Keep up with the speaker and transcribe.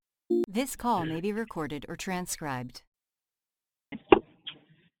This call may be recorded or transcribed.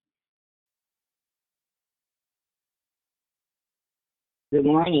 Good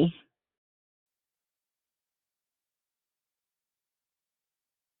morning.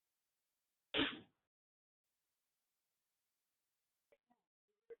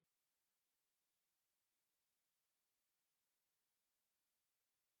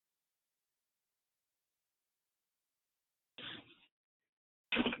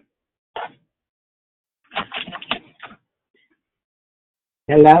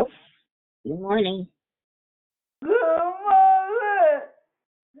 Hello? Good morning. Good morning,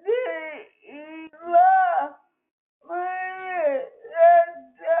 Eva.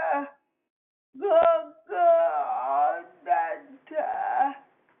 Let go that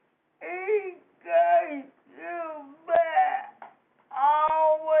he got you back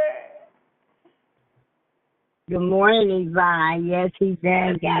always. Good morning, Yvonne. Yes, he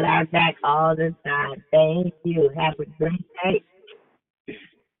does got our back all the time. Thank you. Have a great day.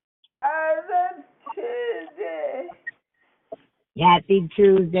 I love Tuesday. Happy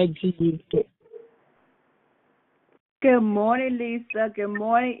Tuesday to you. Good morning, Lisa. Good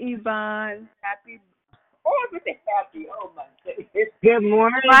morning, Yvonne. Happy. Oh, everything happy. Oh, my goodness. Good Miami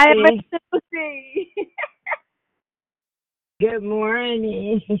morning. Tuesday. Good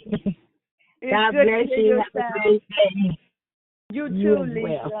morning. It's God good to bless hear you. your Have a sound. great day. You You too, as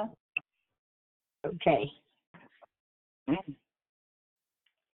well. Lisa. Okay.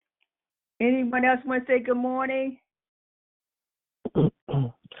 Anyone else want to say good morning? Good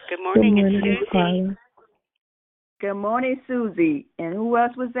Good morning, it's morning, Miss Susie. Carla. Good morning, Susie. And who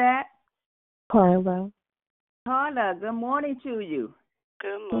else was that? Carla. Carla. Good morning to you.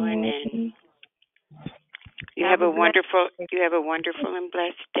 Good Good morning. morning. You Have have a a blessed wonderful day. and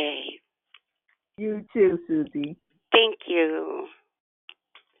blessed day. You too, Susie. Thank you.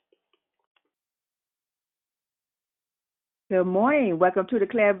 Good morning. Welcome to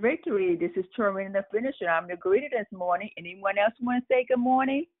Declare Victory. This is Truman the Finisher. I'm the greeter this morning. Anyone else want to say good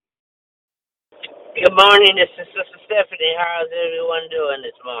morning? Good morning, this is Sister Stephanie. How's everyone doing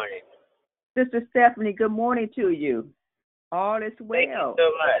this morning? Sister Stephanie, good morning to you. All is Thank you well. so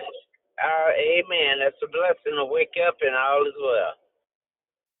much. Amen. That's a blessing to wake up and all is well.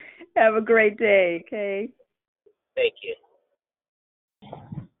 Have a great day, okay? Thank you.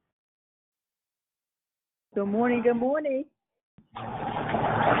 Good morning, good morning.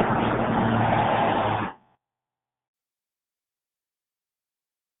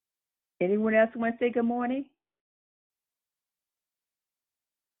 Anyone else want to say good morning?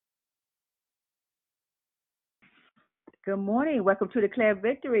 Good morning. Welcome to Declare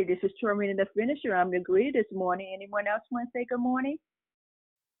Victory. This is Charmaine the Finisher. I'm the greeter this morning. Anyone else want to say good morning?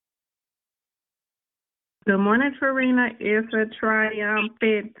 Good morning, Tarina. It's a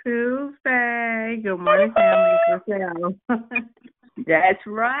triumphant Tuesday. Good morning, family. It's Rochelle. That's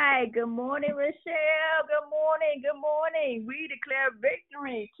right. Good morning, Rochelle. Good morning. Good morning. We declare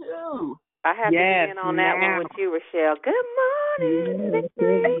victory too. I have to Yes, be in on that one with you, Rochelle. Good morning, yes,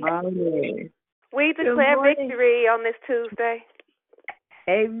 good victory. morning. We Good declare morning. victory on this Tuesday.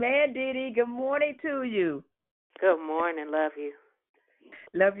 Amen, Didi. Good morning to you. Good morning. Love you.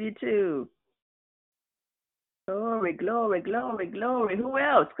 Love you too. Glory, glory, glory, glory. Who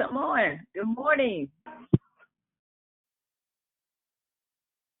else? Come on. Good morning.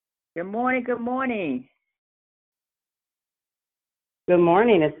 Good morning, good morning. Good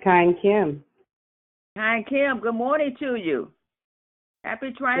morning. It's Kind Kim. Hi, Kim. Good morning to you.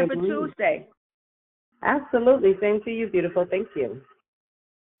 Happy Triumphant Tuesday. Absolutely. Same to you, beautiful. Thank you.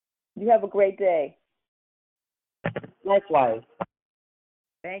 You have a great day. Likewise.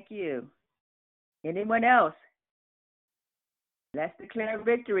 Thank you. Anyone else? Let's declare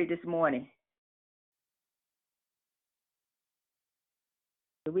victory this morning.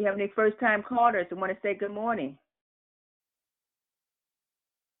 Do we have any first-time callers who want to say good morning?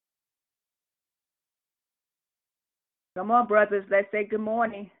 Come on, brothers. Let's say good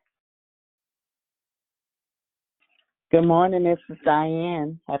morning. Good morning, this is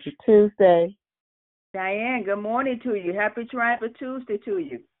Diane. Happy Tuesday. Diane, good morning to you. Happy Triumphant Tuesday to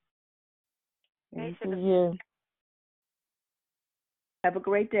you. Same to you. Have a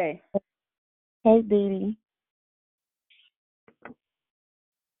great day. Hey, Dee Dee.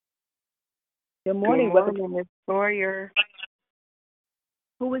 Good morning. Good morning, Miss Sawyer.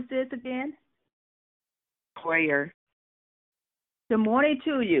 Who is this again? Sawyer. Good morning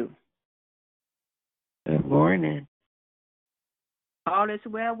to you. Good morning. All is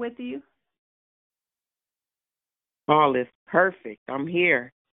well with you? All is perfect. I'm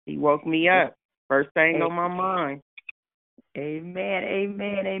here. He woke me up. First thing on my mind. Amen,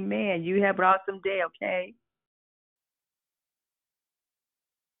 amen, amen. You have an awesome day, okay?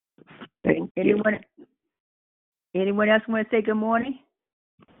 Thank you. Anyone else want to say good morning?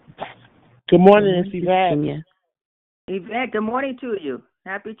 Good morning, it's Yvette. Yvette, good morning to you.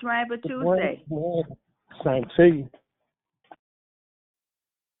 Happy Triumphant Tuesday. Same to you.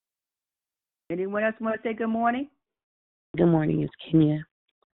 Anyone else want to say good morning? Good morning, it's Kenya.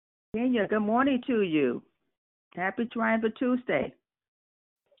 Kenya, good morning to you. Happy Triumphant Tuesday.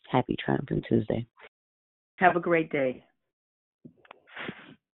 Happy Triumphant Tuesday. Have a great day.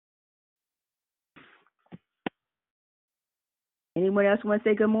 Anyone else want to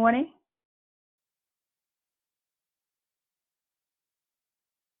say good morning?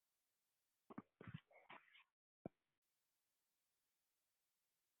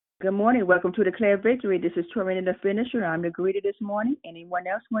 Good morning. Welcome to Declare Victory. This is Torina the Finisher. I'm the greeter this morning. Anyone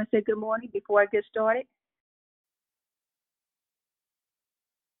else want to say good morning before I get started?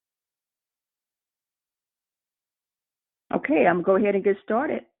 Okay, I'm going to go ahead and get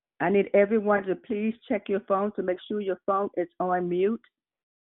started. I need everyone to please check your phone to make sure your phone is on mute.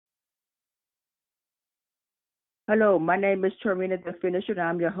 Hello, my name is Torina the Finisher, and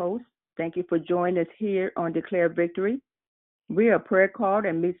I'm your host. Thank you for joining us here on Declare Victory. We are a prayer call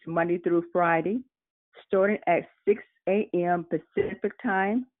that meets Monday through Friday, starting at 6 a.m. Pacific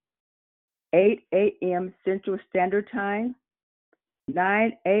Time, 8 a.m. Central Standard Time,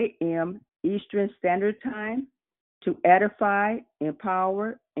 9 a.m. Eastern Standard Time, to edify,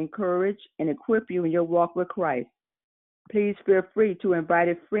 empower, encourage, and equip you in your walk with Christ. Please feel free to invite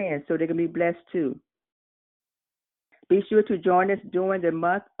a friend so they can be blessed too. Be sure to join us during the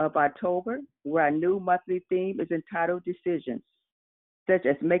month of October, where our new monthly theme is entitled Decisions, such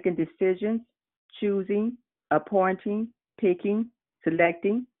as making decisions, choosing, appointing, picking,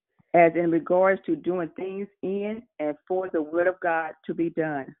 selecting, as in regards to doing things in and for the will of God to be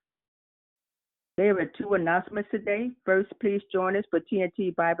done. There are 2 announcements today. First, please join us for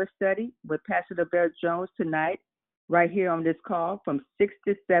TNT Bible Study with Pastor Lavelle Jones tonight, right here on this call from 6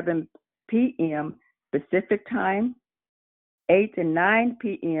 to 7 p.m. Pacific Time, 8 to 9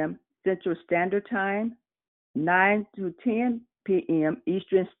 p.m. Central Standard Time, 9 to 10 p.m.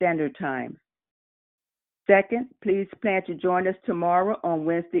 Eastern Standard Time. Second, please plan to join us tomorrow on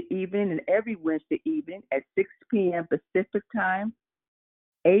Wednesday evening and every Wednesday evening at 6 p.m. Pacific Time,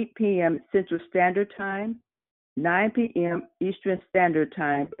 8 p.m. Central Standard Time, 9 p.m. Eastern Standard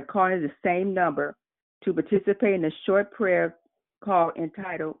Time, calling the same number to participate in a short prayer call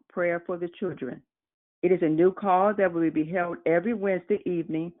entitled Prayer for the Children. It is a new call that will be held every Wednesday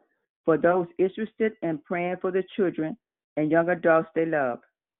evening for those interested in praying for the children and young adults they love.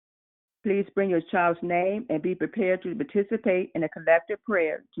 Please bring your child's name and be prepared to participate in a collective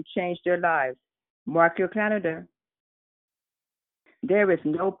prayer to change their lives. Mark your calendar. There is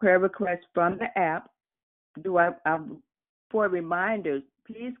no prayer request from the app. For reminders,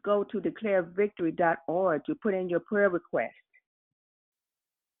 please go to declarevictory.org to put in your prayer request.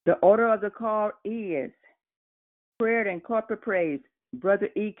 The order of the call is prayer and corporate praise, Brother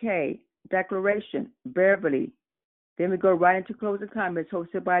E.K., declaration, Beverly. Then we go right into closing comments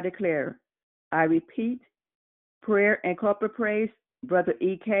hosted by Declare. I repeat, prayer and corporate praise, Brother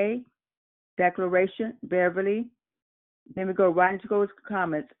E.K., declaration, Beverly. Then we go right into closing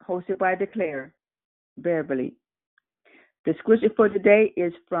comments hosted by Declare, Beverly. The scripture for today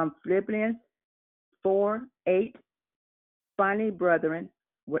is from Philippians 4:8. Finally, brethren,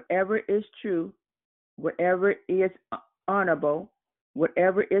 whatever is true, whatever is honorable,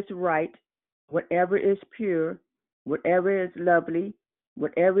 whatever is right, whatever is pure, whatever is lovely,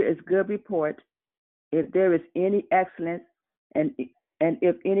 whatever is good report, if there is any excellence, and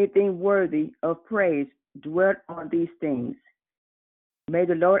if anything worthy of praise, dwell on these things. May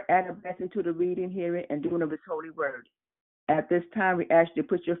the Lord add a blessing to the reading, hearing, and doing of His holy word. At this time, we ask you to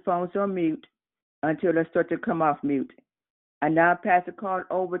put your phones on mute until they start to come off mute. I now pass the call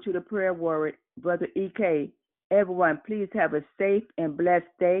over to the prayer warrior, Brother E.K. Everyone, please have a safe and blessed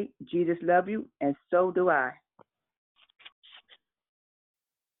day. Jesus loves you, and so do I.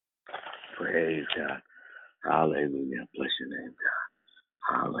 Praise God. Hallelujah. Bless your name,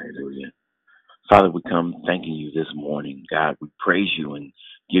 God. Hallelujah. Father, we come thanking you this morning, God. We praise you and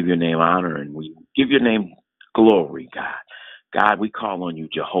give your name honor, and we give your name glory, God. God, we call on you,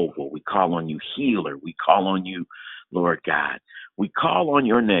 Jehovah. We call on you, Healer. We call on you, Lord God. We call on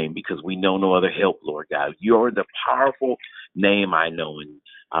your name because we know no other help, Lord God. You're the powerful name I know. And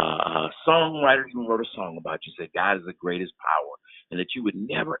a songwriter even wrote a song about you, said God is the greatest power, and that you would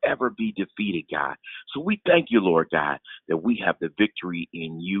never, ever be defeated, God. So we thank you, Lord God, that we have the victory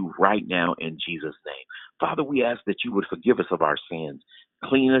in you right now in Jesus' name. Father, we ask that you would forgive us of our sins.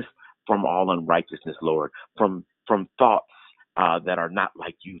 Clean us from all unrighteousness, Lord, from thoughts that are not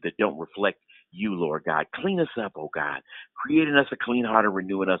like you, that don't reflect you, Lord God. Clean us up, oh God. Creating us a clean heart and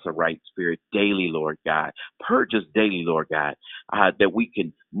renewing us a right spirit daily, Lord God. Purge us daily, Lord God, that we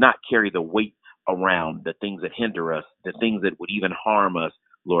can not carry the weight around the things that hinder us, the things that would even harm us,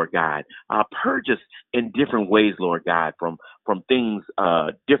 Lord God. Purge us in different ways, Lord God, from things,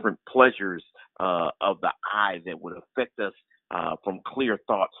 different pleasures of the eye that would affect us from clear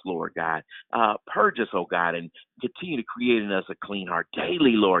thoughts, Lord God. Purge us, oh God, and continue to create in us a clean heart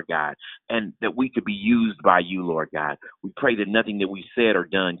daily, Lord God, and that we could be used by you, Lord God. We pray that nothing that we said or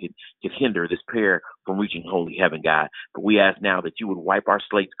done could hinder this prayer from reaching holy heaven, God. But we ask now that you would wipe our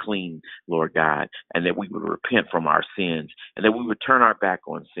slates clean, Lord God, and that we would repent from our sins, and that we would turn our back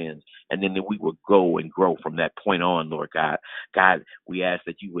on sins, and then that we would go and grow from that point on, Lord God. God, we ask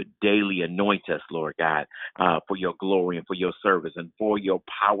that you would daily anoint us, Lord God, for your glory and for your service and for your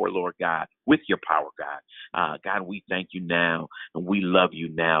power, Lord God, with your power, God. God, we thank you now, and we love you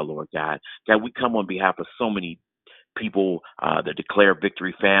now, Lord God. God, we come on behalf of so many people, the Declare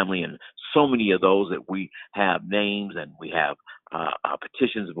Victory family, and so many of those that we have names and we have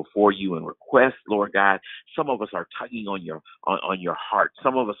petitions before you and requests, Lord God. Some of us are tugging on your heart.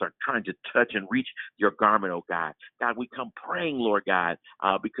 Some of us are trying to touch and reach your garment, oh God. God, we come praying, Lord God,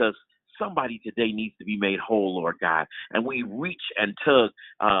 because somebody today needs to be made whole, Lord God. And we reach and tug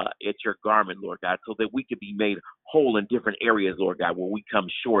at your garment, Lord God, so that we can be made whole in different areas, Lord God, where we come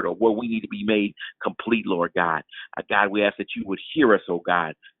short or where we need to be made complete, Lord God. God, we ask that you would hear us, oh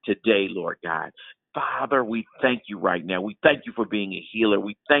God, today, Lord God. Father, we thank you right now. We thank you for being a healer.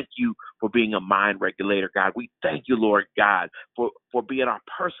 We thank you for being a mind regulator, God. We thank you, Lord God, for being our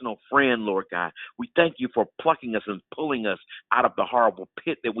personal friend, Lord God. We thank you for plucking us and pulling us out of the horrible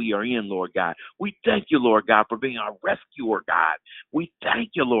pit that we are in, Lord God. We thank you, Lord God, for being our rescuer, God. We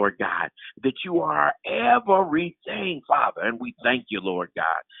thank you, Lord God, that you are everything, Father. And we thank you, Lord God.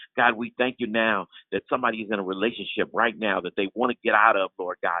 God, we thank you now that somebody is in a relationship right now that they want to get out of,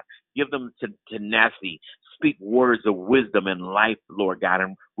 Lord God. Give them tenacity. Speak words of wisdom and life, Lord God,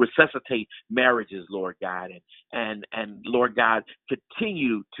 and resuscitate marriages, Lord God. And Lord God,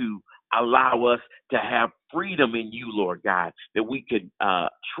 continue to allow us to have freedom in you, Lord God, that we could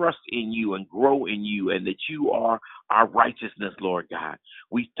trust in you and grow in you, and that you are our righteousness, Lord God.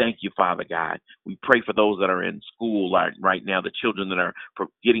 We thank you, Father God. We pray for those that are in school right now, the children that are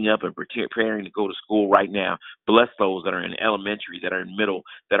getting up and preparing to go to school right now. Bless those that are in elementary, that are in middle,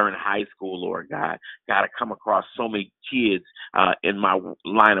 that are in high school, Lord God. God, I come across so many kids in my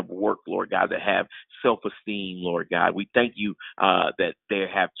line of work, Lord God, that have self-esteem, Lord God. We thank you that they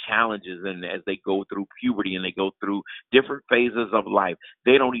have challenges, and as they go through puberty and they go through different phases of life,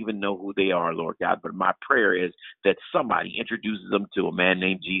 they don't even know who they are, Lord God. But my prayer is that somebody introduces them to a man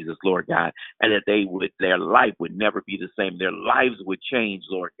named Jesus, Lord God, and that their life would never be the same. Their lives would change,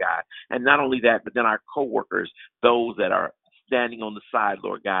 Lord God. And not only that, but then our coworkers, those that are standing on the side,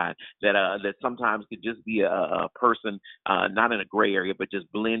 Lord God, that sometimes could just be a person, not in a gray area, but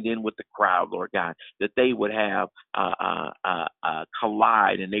just blend in with the crowd, Lord God, that they would have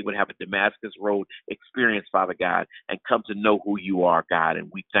collide, and they would have a Damascus Road experience, Father God, and come to know who you are, God.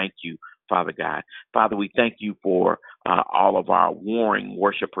 And we thank you, Father God. Father, we thank you for all of our warring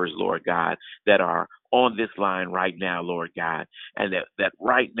worshipers, Lord God, that are on this line right now, Lord God, and that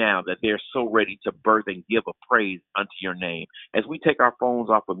right now that they're so ready to birth and give a praise unto your name. As we take our phones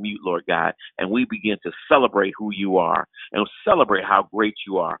off of mute, Lord God, and we begin to celebrate who you are and celebrate how great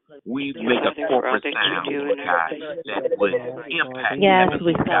you are, we make a corporate sound, Lord God, that would impact. Yes,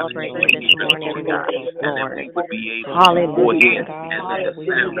 we celebrate you this morning, Lord God, and that we would be able to go Hallelujah. ahead and let the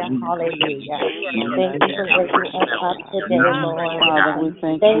sound Hallelujah. you Thank you for waking us up today, Lord. Father, we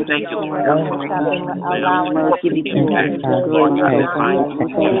thank you Lord, for for stopping, allowing us to mercy, see another day. grace, we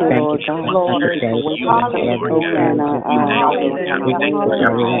thank you, Lord God, Lord, for waking us up, opening our eyes, we thank you for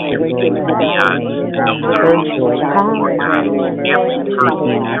everything beyond those that are on the street, Lord God. Every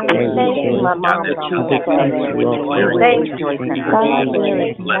person, every God, that you will continue to declare it. God, that you will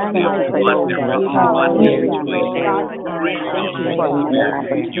bless them, bless them in abundance. Breathe on them,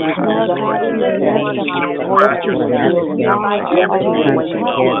 you will destroy the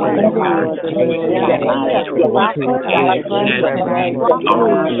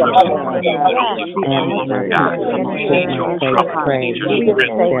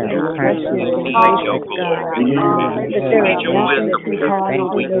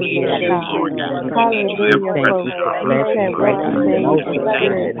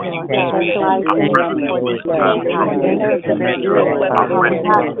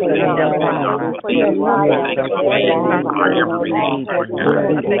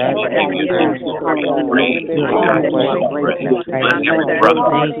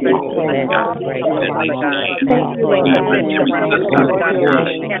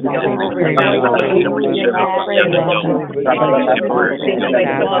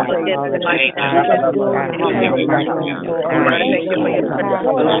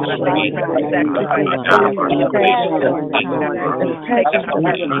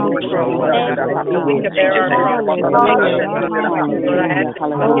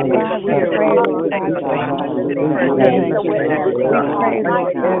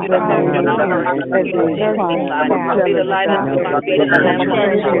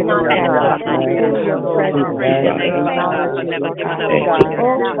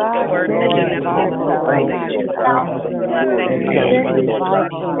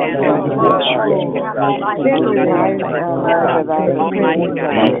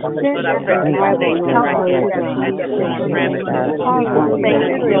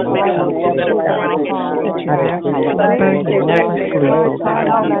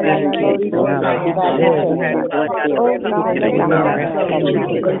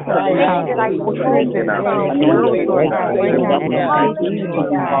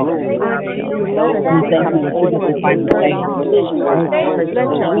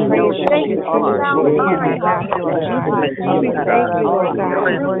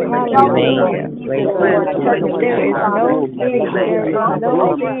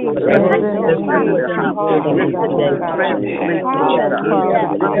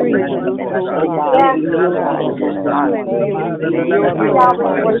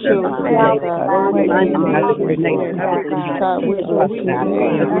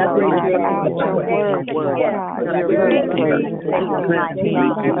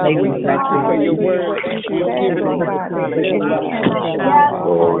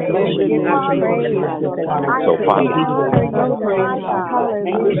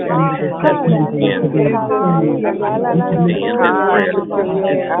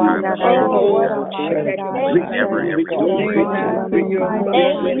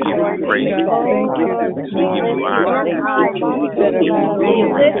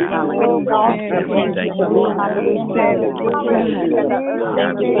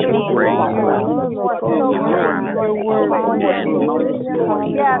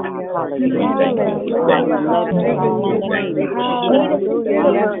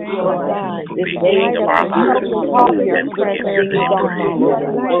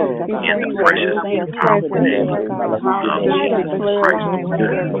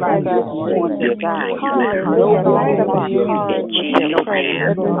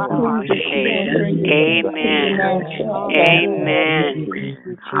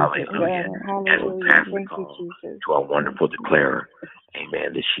Hallelujah. As we pass the call to our wonderful declarer,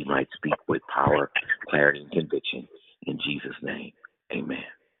 amen, that she might speak with power, clarity, and conviction. In Jesus' name, amen.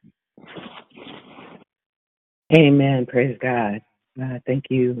 Amen. Praise God. Thank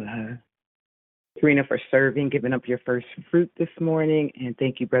you, Serena, for serving, giving up your first fruit this morning. And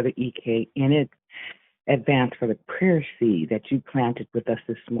thank you, Brother E.K. in advance for the prayer seed that you planted with us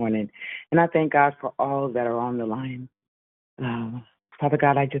this morning. And I thank God for all that are on the line. Father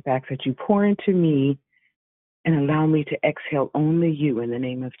God, I just ask that you pour into me and allow me to exhale only you in the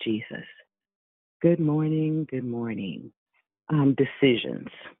name of Jesus. Good morning. Good morning. Decisions,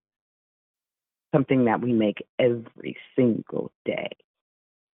 something that we make every single day.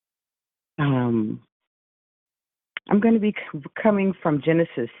 I'm going to be coming from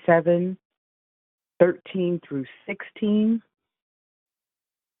Genesis 7:13 through 16.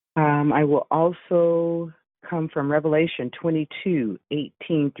 I will also come from Revelation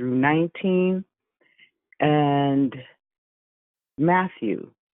 22:18 through 19, and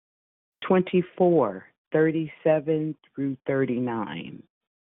Matthew 24:37 through 39,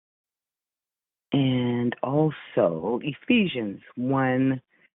 and also Ephesians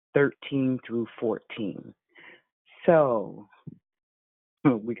 1:13 through 14. So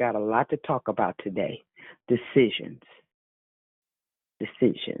we got a lot to talk about today. Decisions.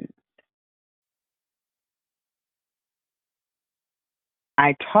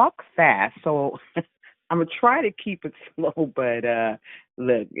 I talk fast, so I'm going to try to keep it slow, but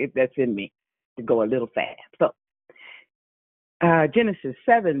look, that's in me to go a little fast. So Genesis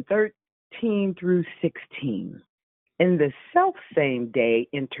 7:13 through 16. In the selfsame day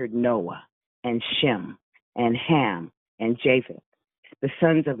entered Noah and Shem and Ham and Japheth, the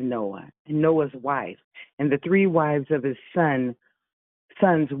sons of Noah, and Noah's wife, and the three wives of his sons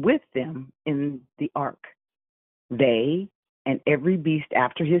with them in the ark. They and every beast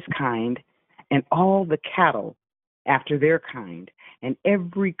after his kind, and all the cattle after their kind, and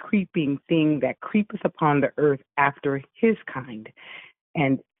every creeping thing that creepeth upon the earth after his kind,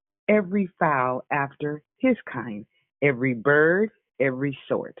 and every fowl after his kind, every bird, every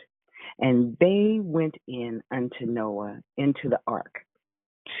sort. And they went in unto Noah into the ark,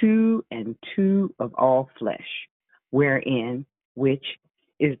 2 and 2 of all flesh, wherein which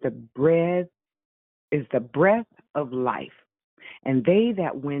is the breath of life. And they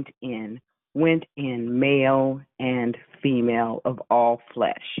that went in male and female of all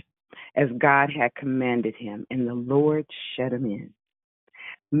flesh, as God had commanded him, and the Lord shut him in.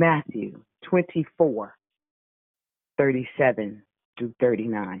 Matthew 24:37 through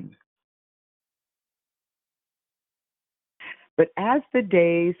 39. But as the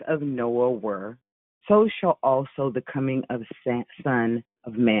days of Noah were, so shall also the coming of the Son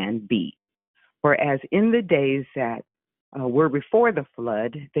of Man be. For as in the days that were before the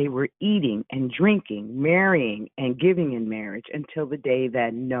flood, they were eating and drinking, marrying and giving in marriage, until the day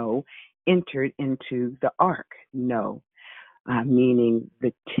that Noah entered into the ark. Noah, meaning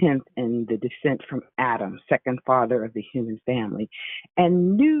the 10th and the descent from Adam, second father of the human family,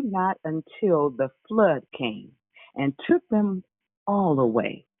 and knew not until the flood came and took them all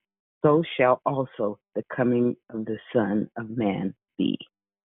away. So shall also the coming of the Son of Man be.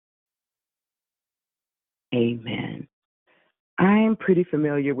 Amen. I'm pretty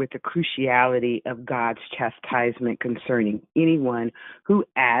familiar with the cruciality of God's chastisement concerning anyone who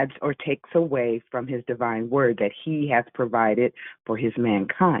adds or takes away from his divine word that he has provided for his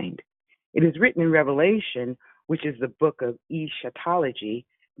mankind. It is written in Revelation, which is the book of eschatology,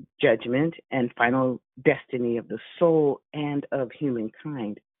 judgment, and final destiny of the soul and of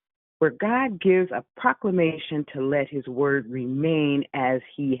humankind, where God gives a proclamation to let his word remain as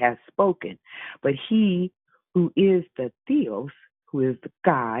he has spoken. But he who is the Theos, who is the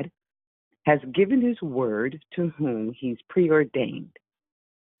God, has given his word to whom he's preordained,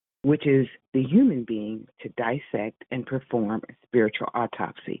 which is the human being, to dissect and perform a spiritual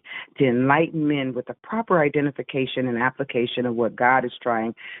autopsy, to enlighten men with the proper identification and application of what God is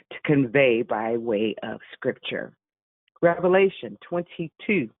trying to convey by way of Scripture. Revelation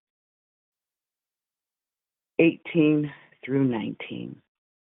 22:18 through 19.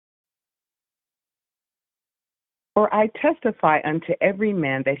 For I testify unto every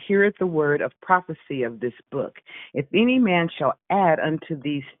man that heareth the word of prophecy of this book. If any man shall add unto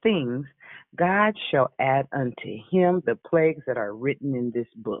these things, God shall add unto him the plagues that are written in this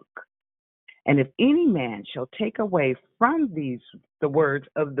book. And if any man shall take away from these the words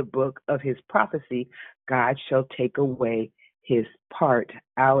of the book of his prophecy, God shall take away his part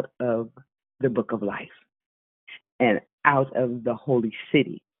out of the book of life, and out of the holy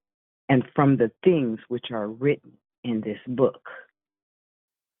city, and from the things which are written in this book.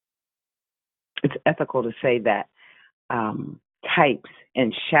 It's ethical to say that types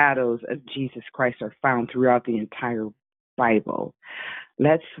and shadows of Jesus Christ are found throughout the entire Bible.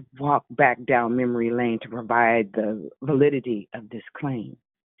 Let's walk back down memory lane to provide the validity of this claim.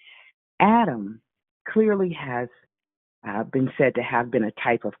 Adam clearly has been said to have been a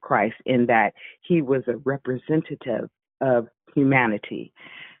type of Christ in that he was a representative of humanity.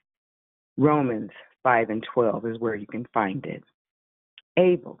 Romans 5:12 is where you can find it.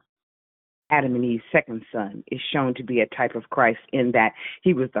 Abel, Adam and Eve's second son, is shown to be a type of Christ in that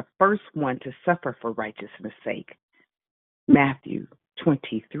he was the first one to suffer for righteousness' sake. Matthew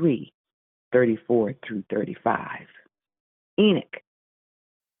 23:34 through 35. Enoch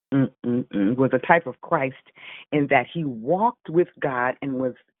was a type of Christ in that he walked with God and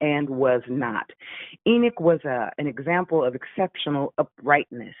was not. Enoch was an example of exceptional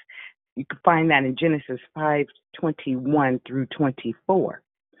uprightness. You can find that in Genesis 5:21 through 24.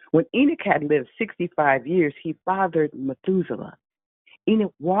 When Enoch had lived 65 years, he fathered Methuselah.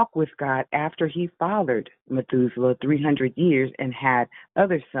 Enoch walked with God after he fathered Methuselah 300 years and had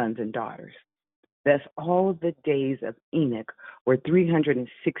other sons and daughters. Thus, all the days of Enoch were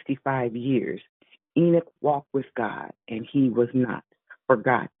 365 years. Enoch walked with God, and he was not, for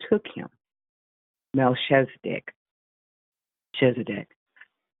God took him. Melchizedek,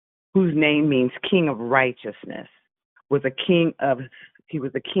 whose name means King of Righteousness, was the king of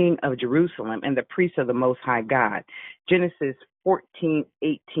Jerusalem and the priest of the Most High God. Genesis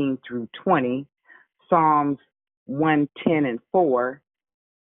 14:18 through 20, Psalms 1, 10, and 4,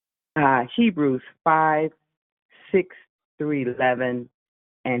 Hebrews 5, 6 through 11,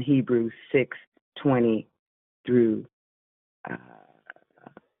 and Hebrews 6, 20 through,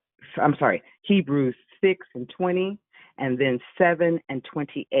 Hebrews 6 and 20, and then 7 and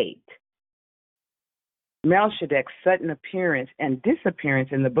 28. Melchizedek's sudden appearance and disappearance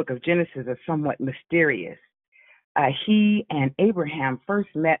in the book of Genesis are somewhat mysterious. He and Abraham first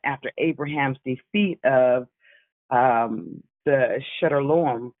met after Abraham's defeat of the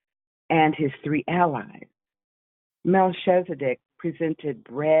Chedorlaomer and his 3 allies. Melchizedek presented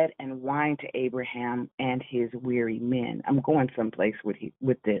bread and wine to Abraham and his weary men. I'm going someplace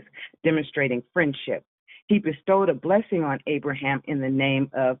with this, demonstrating friendship. He bestowed a blessing on Abraham in the name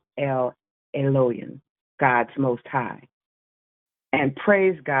of El Elyon, God's Most High, and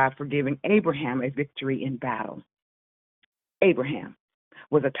praised God for giving Abraham a victory in battle. Abraham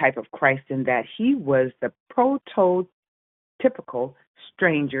was a type of Christ in that he was the prototypical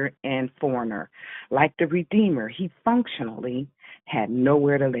stranger and foreigner. Like the Redeemer, he functionally had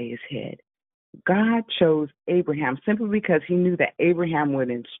nowhere to lay his head. God chose Abraham simply because he knew that Abraham would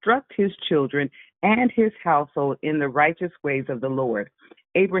instruct his children and his household in the righteous ways of the Lord.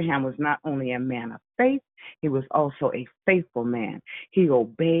 Abraham was not only a man of faith, he was also a faithful man. He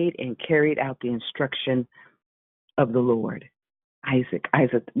obeyed and carried out the instruction of the Lord. Isaac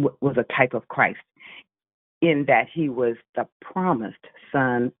was a type of Christ in that he was the promised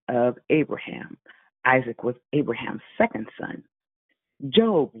son of Abraham. Isaac was Abraham's second son.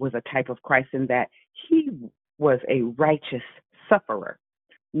 Job was a type of Christ in that he was a righteous sufferer.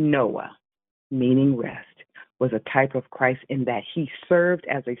 Noah, meaning rest, was a type of Christ in that he served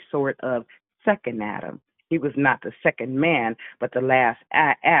as a sort of second Adam. He was not the second man, but the last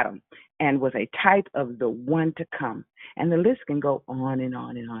Adam, and was a type of the one to come. And the list can go on and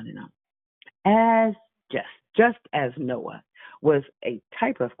on and on and on. Just as Noah was a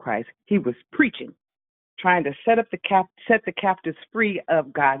type of Christ, he was preaching, trying to set the captives free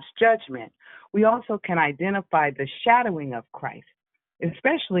of God's judgment. We also can identify the shadowing of Christ,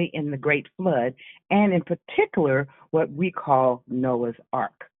 especially in the Great Flood, and in particular, what we call Noah's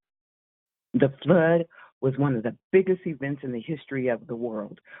Ark. The flood was one of the biggest events in the history of the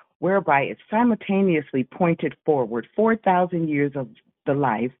world, whereby it simultaneously pointed forward 4,000 years of the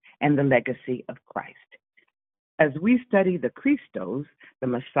life and the legacy of Christ. As we study the Christos, the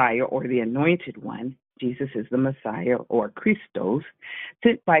Messiah or the Anointed One, Jesus is the Messiah or Christos,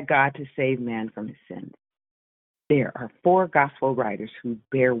 sent by God to save man from his sins. There are 4 gospel writers who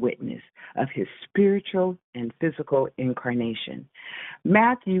bear witness of his spiritual and physical incarnation.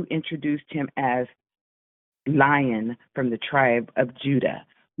 Matthew introduced him as Lion from the tribe of Judah.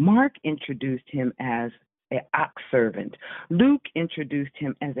 Mark introduced him as an ox servant. Luke introduced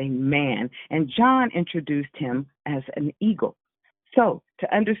him as a man, and John introduced him as an eagle. So,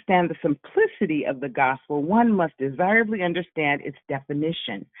 to understand the simplicity of the gospel, one must desirably understand its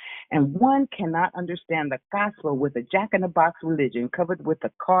definition. And one cannot understand the gospel with a jack-in-the-box religion covered with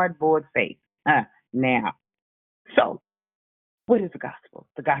a cardboard faith. Now, so, what is the gospel?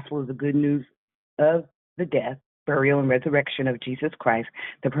 The gospel is the good news of the death, burial, and resurrection of Jesus Christ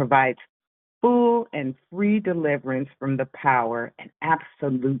that provides full and free deliverance from the power and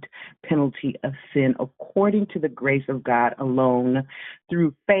absolute penalty of sin according to the grace of God alone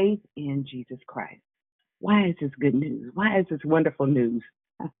through faith in Jesus Christ. Why is this good news? Why is this wonderful news?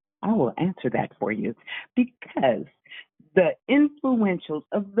 I will answer that for you. Because the influentials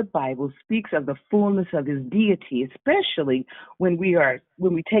of the Bible speaks of the fullness of his deity, especially when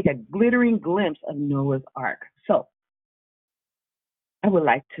we take a glittering glimpse of Noah's Ark. So, I would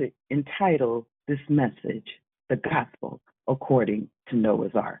like to entitle this message, The Gospel According to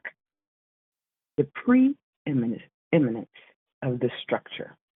Noah's Ark. The preeminence of the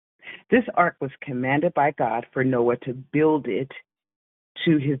structure. This ark was commanded by God for Noah to build it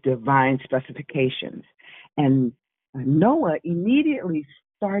to his divine specifications. And Noah immediately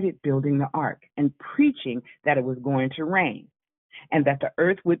started building the ark and preaching that it was going to rain and that the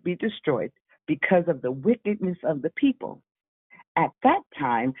earth would be destroyed because of the wickedness of the people. At that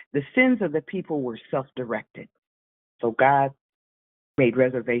time, the sins of the people were self-directed. So God made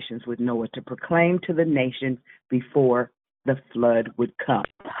reservations with Noah to proclaim to the nation before the flood would come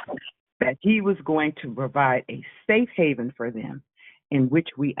that he was going to provide a safe haven for them in which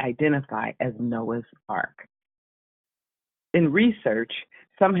we identify as Noah's Ark. In research,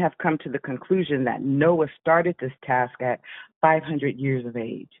 some have come to the conclusion that Noah started this task at 500 years of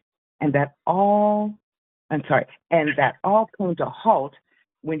age, and that all came to a halt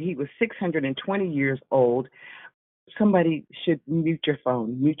when he was 620 years old. Somebody should mute your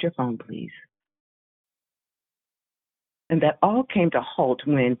phone. Mute your phone, please. And that all came to halt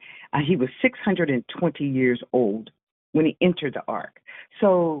when he was 620 years old when he entered the ark.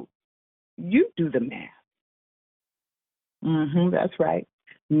 So you do the math. That's right.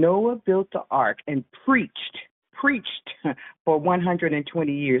 Noah built the ark and preached for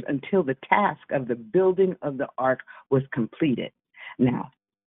 120 years until the task of the building of the ark was completed. Now,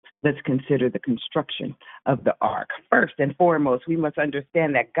 let's consider the construction of the ark. First and foremost, we must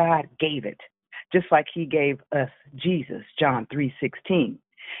understand that God gave it, just like he gave us Jesus, John 3:16.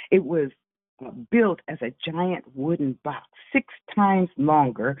 It was built as a giant wooden box, 6 times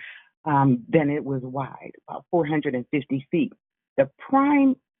longer than it was wide, about 450 feet. The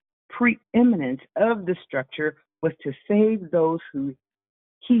prime preeminence of the structure was to save those who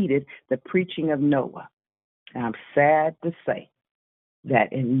heeded the preaching of Noah. And I'm sad to say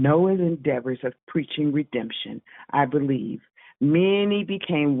that in Noah's endeavors of preaching redemption, I believe many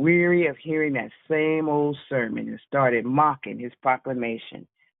became weary of hearing that same old sermon and started mocking his proclamation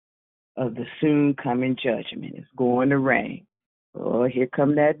of the soon coming judgment. It's going to rain. Oh, here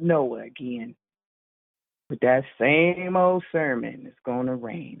come that Noah again. With that same old sermon, it's going to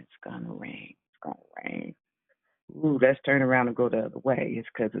rain. It's going to rain. It's going to rain. Ooh, let's turn around and go the other way. It's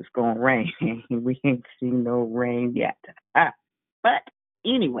because it's going to rain. We ain't seen no rain yet. But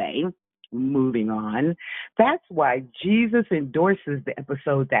anyway, moving on. That's why Jesus endorses the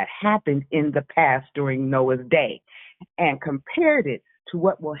episode that happened in the past during Noah's day and compared it to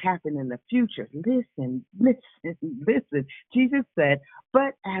what will happen in the future. Listen. Jesus said,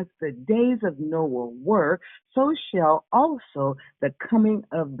 "But as the days of Noah were, so shall also the coming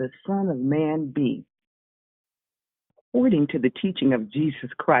of the Son of Man be." According to the teaching of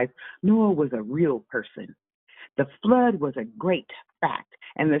Jesus Christ, Noah was a real person. The flood was a great fact,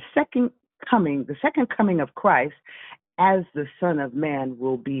 and the second coming of Christ as the Son of Man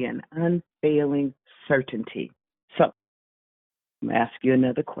will be an unfailing certainty. So, I'm going to ask you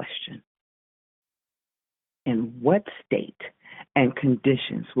another question. In what state and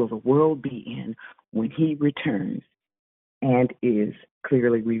conditions will the world be in when he returns and is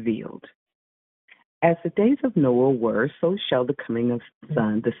clearly revealed? As the days of Noah were, so shall the coming of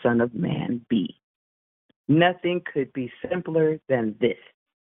the Son of Man be. Nothing could be simpler than this.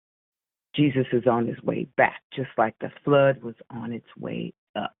 Jesus is on his way back, just like the flood was on its way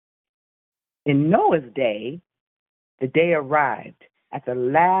up. In Noah's day, the day arrived at the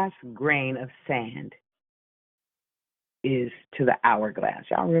last grain of sand is to the hourglass.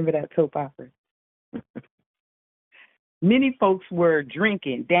 Y'all remember that soap opera? Many folks were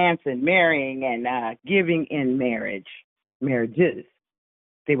drinking, dancing, marrying, and giving in marriages.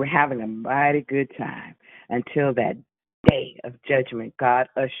 They were having a mighty good time until that day of judgment. God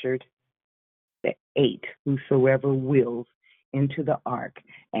ushered the 8, whosoever wills, into the ark,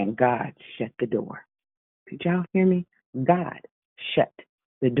 and God shut the door. Did y'all hear me? God shut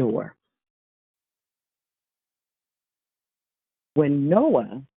the door. When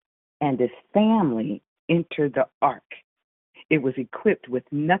Noah and his family entered the ark, it was equipped with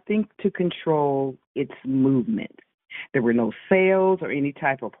nothing to control its movement. There were no sails or any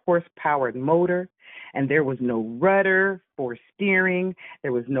type of horse-powered motor, and there was no rudder for steering.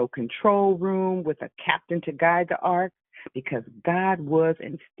 There was no control room with a captain to guide the ark, because God was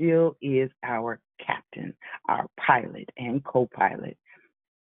and still is our captain, our pilot and co-pilot.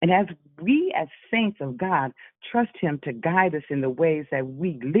 And as we as saints of God trust him to guide us in the ways that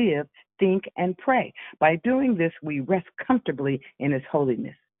we live, think, and pray. By doing this, we rest comfortably in his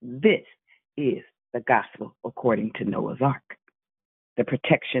holiness. This is the gospel according to Noah's Ark, the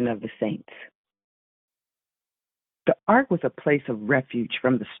protection of the saints. The ark was a place of refuge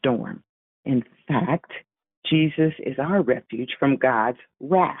from the storm. In fact, Jesus is our refuge from God's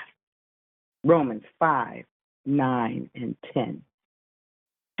wrath. Romans 5, 9, and 10.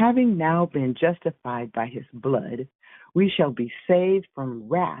 Having now been justified by his blood, we shall be saved from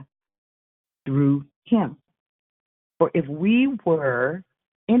wrath through him. For if we were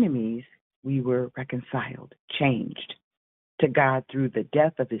enemies, we were reconciled, changed to God through the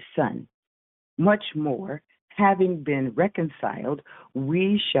death of his Son. Much more, having been reconciled,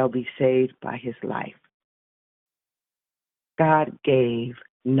 we shall be saved by his life. God gave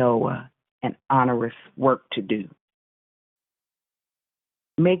Noah an onerous work to do.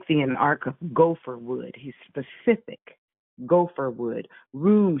 Make thee an ark of gopher wood. He's specific. Gopher wood.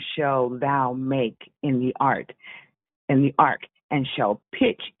 Room shall thou make in the ark, and shall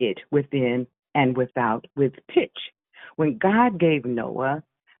pitch it within and without with pitch. When God gave Noah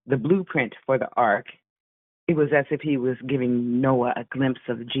the blueprint for the ark, it was as if he was giving Noah a glimpse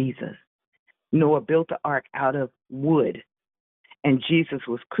of Jesus. Noah built the ark out of wood, and Jesus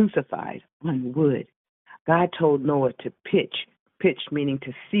was crucified on wood. God told Noah to pitch meaning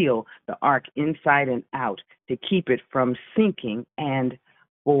to seal the ark inside and out, to keep it from sinking, and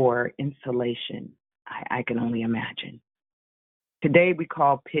for insulation. I can only imagine. Today we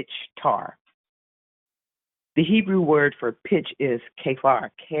call pitch tar. The Hebrew word for pitch is kaphar,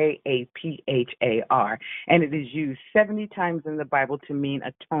 K-A-P-H-A-R, and it is used 70 times in the Bible to mean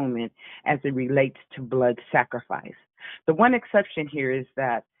atonement as it relates to blood sacrifice. The one exception here is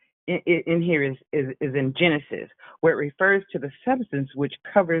that is in Genesis, where it refers to the substance which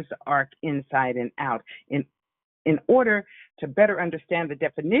covers the ark inside and out. In order to better understand the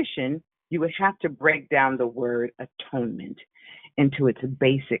definition, you would have to break down the word atonement into its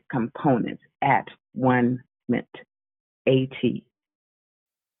basic components. At one meant A-T-O-N-E-M-E-N-T,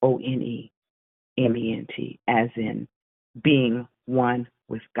 as in being one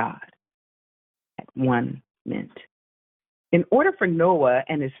with God. At one meant. In order for Noah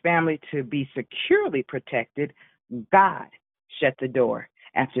and his family to be securely protected, God shut the door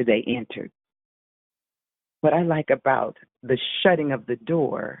after they entered. What I like about the shutting of the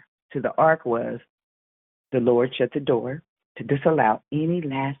door to the ark was the Lord shut the door to disallow any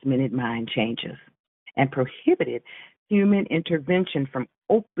last-minute mind changes and prohibited human intervention from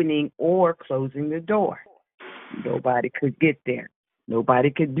opening or closing the door. Nobody could get there.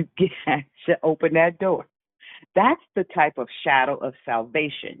 Nobody could open that door. That's the type of shadow of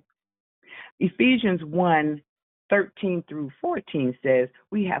salvation. Ephesians 1:13 through 14 says,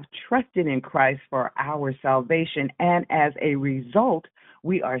 we have trusted in Christ for our salvation, and as a result,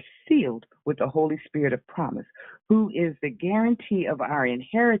 we are sealed with the Holy Spirit of promise, who is the guarantee of our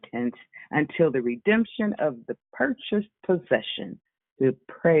inheritance until the redemption of the purchased possession, to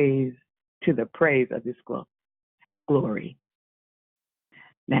the praise of his glory.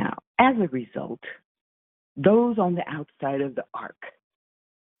 Now, as a result, those on the outside of the ark,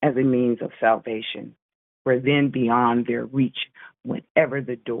 as a means of salvation, were then beyond their reach whenever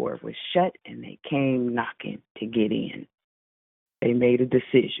the door was shut and they came knocking to get in. They made a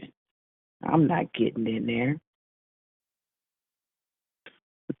decision. I'm not getting in there.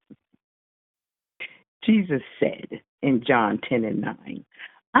 Jesus said in John 10:9,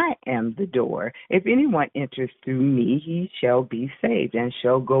 I am the door. If anyone enters through me, he shall be saved and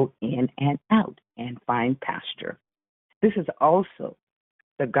shall go in and out and find pasture. This is also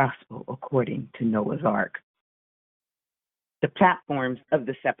the gospel according to Noah's Ark. The platforms of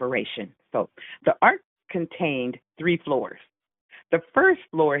the separation. So the ark contained 3 floors. The first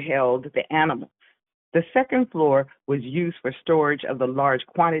floor held the animals. The second floor was used for storage of the large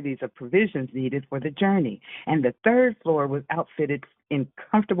quantities of provisions needed for the journey. And the third floor was outfitted in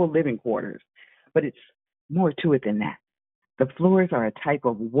comfortable living quarters. But it's more to it than that. The floors are a type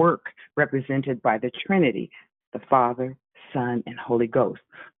of work represented by the Trinity, the Father, Son, and Holy Ghost,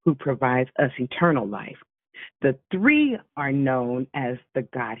 who provides us eternal life. The 3 are known as the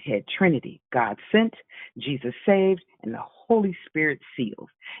Godhead Trinity. God sent, Jesus saved, and the Holy Spirit seals.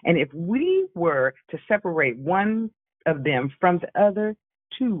 And if we were to separate one of them from the other,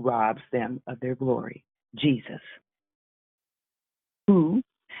 2 robs them of their glory. Jesus, who,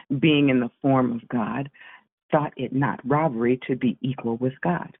 being in the form of God, thought it not robbery to be equal with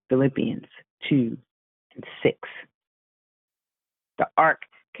God. Philippians 2:6. The ark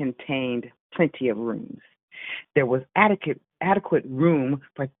contained plenty of rooms. There was adequate room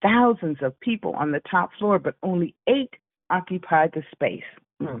for thousands of people on the top floor, but only 8 occupied the space.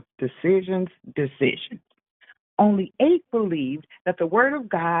 Decisions. Only 8 believed that the word of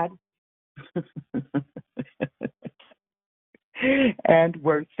God and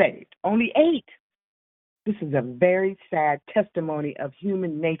were saved. Only 8. This is a very sad testimony of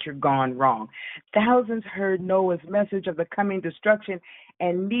human nature gone wrong. Thousands heard Noah's message of the coming destruction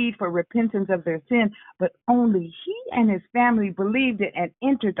and need for repentance of their sin, but only he and his family believed it and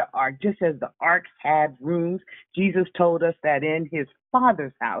entered the ark, just as the ark had rooms. Jesus told us that in his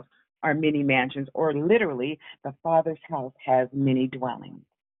Father's house are many mansions, or literally, the Father's house has many dwellings.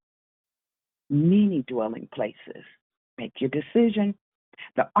 Many dwelling places. Make your decision.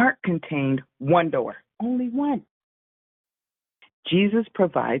 The ark contained 1 door. Only 1. Jesus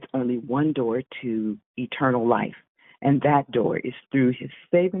provides only 1 door to eternal life, and that door is through his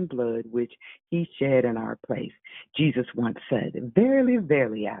saving blood, which he shed in our place. Jesus once said, Verily,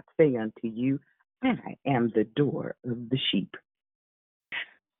 verily, I say unto you, I am the door of the sheep.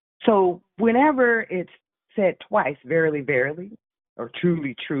 So whenever it's said twice, verily, verily, or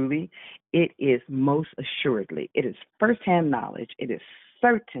truly, truly, it is most assuredly. It is firsthand knowledge. It is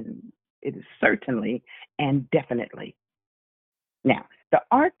certain. It is certainly and definitely. Now, the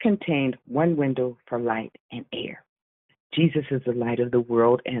ark contained 1 window for light and air. Jesus is the light of the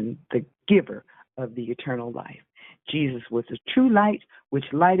world and the giver of the eternal life. Jesus was the true light, which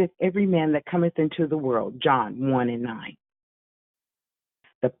lighteth every man that cometh into the world. John 1:9.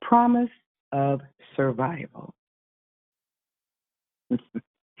 The promise of survival.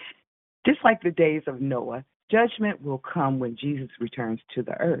 Just like the days of Noah, judgment will come when Jesus returns to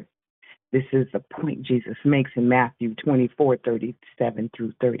the earth. This is the point Jesus makes in Matthew 24:37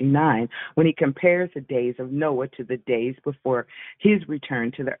 through 39, when he compares the days of Noah to the days before his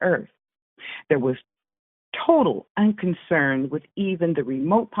return to the earth. There was total unconcern with even the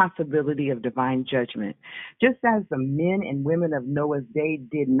remote possibility of divine judgment. Just as the men and women of Noah's day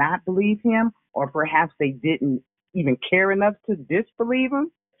did not believe him, or perhaps they didn't even care enough to disbelieve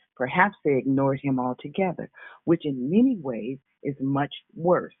him, perhaps they ignored him altogether, which in many ways is much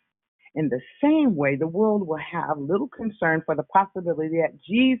worse. In the same way, the world will have little concern for the possibility that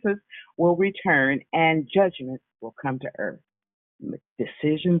Jesus will return and judgment will come to earth.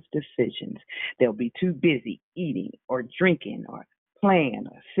 Decisions. They'll be too busy eating or drinking or playing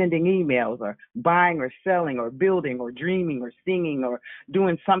or sending emails or buying or selling or building or dreaming or singing or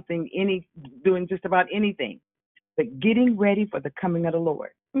doing just about anything, but getting ready for the coming of the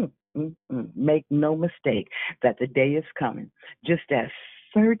Lord. Make no mistake that the day is coming. Just as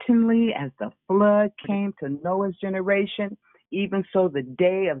certainly as the flood came to Noah's generation, even so the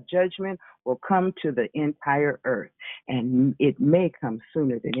day of judgment will come to the entire earth. And it may come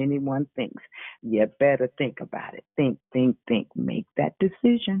sooner than anyone thinks. You better think about it. Think. Make that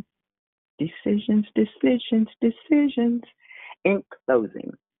decision. Decisions. In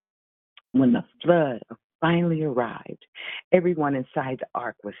closing, when the flood finally arrived, everyone inside the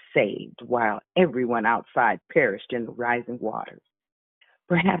ark was saved, while everyone outside perished in the rising waters.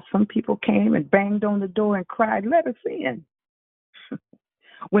 Perhaps some people came and banged on the door and cried, "Let us in."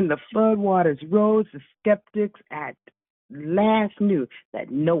 When the flood waters rose, the skeptics at last knew that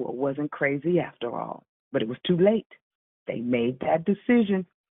Noah wasn't crazy after all. But it was too late. They made that decision.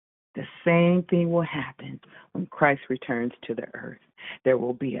 The same thing will happen when Christ returns to the earth. There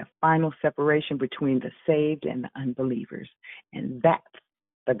will be a final separation between the saved and the unbelievers. And that's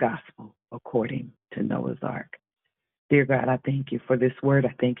the gospel according to Noah's Ark. Dear God, I thank you for this word.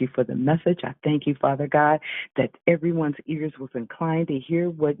 I thank you for the message. I thank you, Father God, that everyone's ears was inclined to hear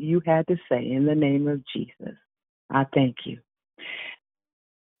what you had to say in the name of Jesus. I thank you.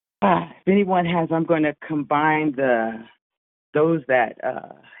 If anyone has, I'm going to combine those that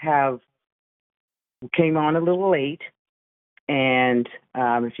came on a little late, and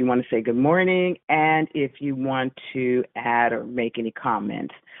if you want to say good morning, and if you want to add or make any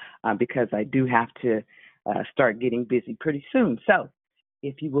comments, because I do have to start getting busy pretty soon. So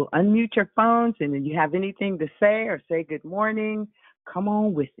if you will unmute your phones and then you have anything to say or say good morning, come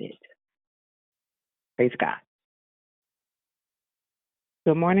on with it. Praise God.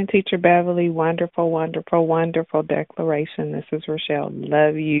 Good morning, Teacher Beverly. Wonderful, wonderful, wonderful declaration. This is Rochelle.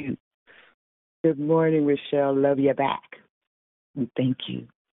 Love you. Good morning, Rochelle. Love you back. And thank you.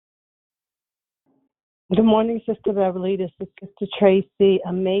 Good morning, Sister Beverly. This is Sister Tracy.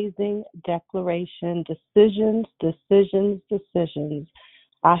 Amazing declaration. Decisions.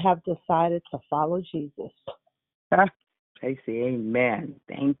 I have decided to follow Jesus. Tracy, amen.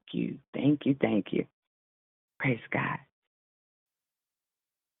 Thank you. Praise God.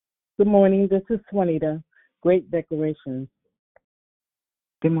 Good morning. This is Juanita. Great declaration.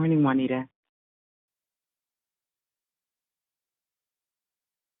 Good morning, Juanita.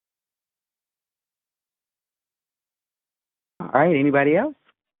 All right. Anybody else?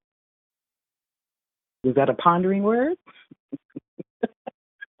 Was that a pondering word?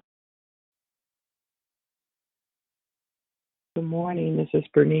 Good morning. This is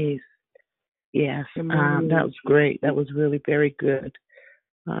Bernice. Yes, that was great. That was really very good.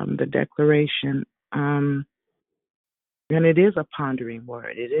 The declaration. And it is a pondering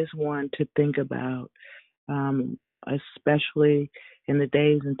word. It is one to think about, especially in the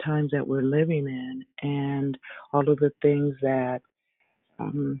days and times that we're living in, and all of the things that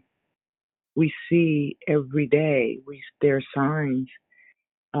we see every day. There are signs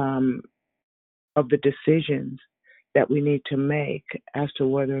of the decisions that we need to make as to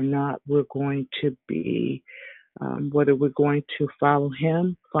whether or not we're going to be, whether we're going to follow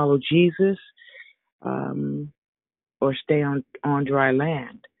him, follow Jesus, or stay on dry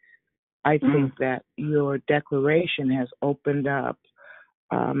land. I think that your declaration has opened up,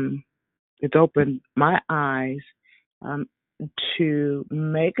 it's opened my eyes to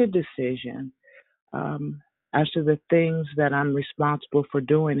make a decision as to the things that I'm responsible for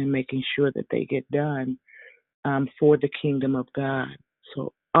doing and making sure that they get done for the kingdom of God.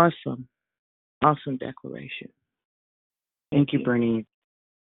 So awesome declaration. Thank you, Bernice.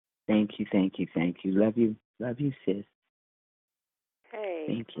 Thank you, thank you, thank you. Love you, sis. Hey,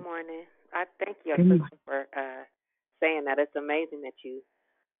 Thank good you. morning. I thank your Good morning. sister for saying that. It's amazing that you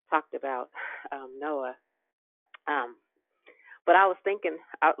talked about Noah. Um, but I was thinking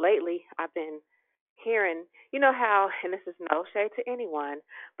lately, I've been hearing, you know how, and this is no shade to anyone,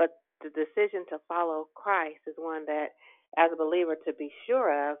 but the decision to follow Christ is one that, as a believer, to be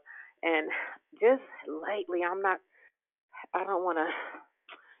sure of. And just lately, I don't want to,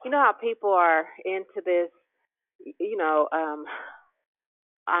 you know how people are into this, you know,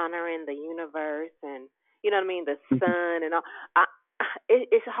 honoring the universe and, you know what I mean, the sun and all.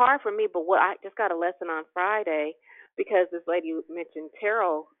 It's hard for me, but what I just got a lesson on Friday because this lady mentioned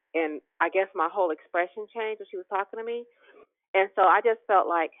tarot, and I guess my whole expression changed when she was talking to me. And so I just felt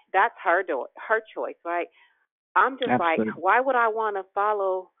like that's her choice, right? I'm just Absolutely. like, why would I want to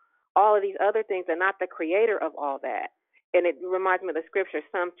follow all of these other things and not the creator of all that? And it reminds me of the scripture,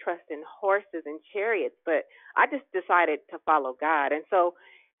 some trust in horses and chariots, but I just decided to follow God. And so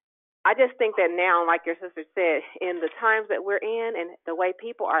I just think that now, like your sister said, in the times that we're in and the way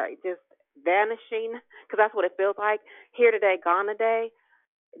people are just vanishing, because that's what it feels like, here today, gone today.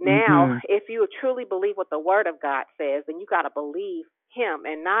 Now, if you truly believe what the Word of God says, then you got to believe Him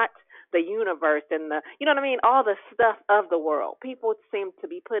and not the universe and the, you know what I mean, all the stuff of the world. People seem to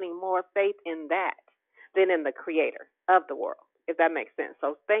be putting more faith in that than in the Creator of the world, if that makes sense.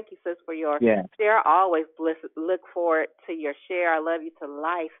 So thank you, sis, for your share. I always look forward to your share. I love you to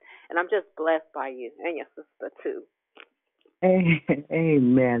life, and I'm just blessed by you and your sister, too.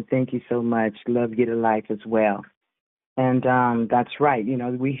 Amen. Thank you so much. Love you to life as well. And that's right. You know,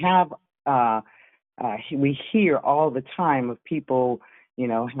 we have we hear all the time of people, you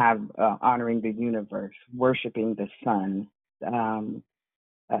know, honoring the universe, worshiping the sun,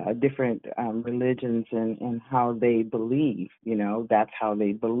 different religions and how they believe. You know, that's how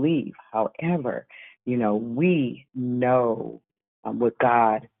they believe. However, you know, we know what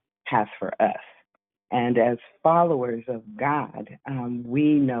God has for us, and as followers of God,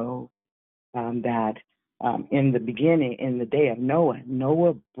 we know that in the beginning, in the day of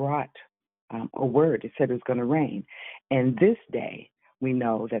Noah brought a word. It said it was going to rain. And this day, we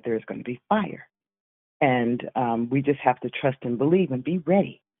know that there's going to be fire. And we just have to trust and believe and be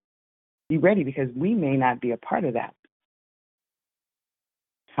ready. Be ready because we may not be a part of that.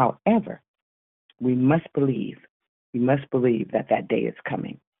 However, we must believe. We must believe that that day is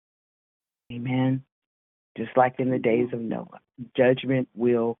coming. Amen. Just like in the days of Noah, judgment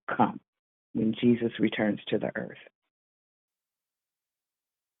will come when Jesus returns to the earth.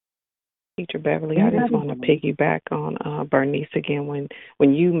 Teacher Beverly, I just want to piggyback on Bernice again.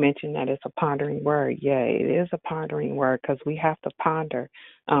 When you mentioned that it's a pondering word, yeah, it is a pondering word because we have to ponder,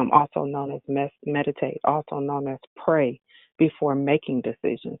 also known as meditate, also known as pray before making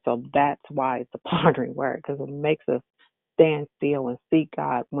decisions. So that's why it's a pondering word, because it makes us stand still and seek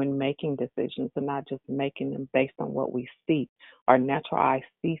God when making decisions and not just making them based on what we see. Our natural eyes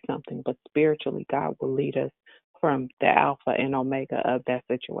see something, but spiritually God will lead us from the alpha and omega of that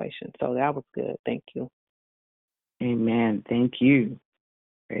situation. So that was good. Thank you. Amen. Thank you.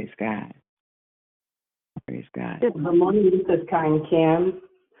 Praise God. Praise God. Good morning. This is Kind Kim.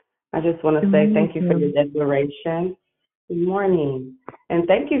 I just want to say thank you for your declaration. Good morning. And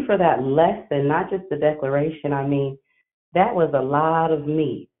thank you for that lesson, not just the declaration. I mean, that was a lot of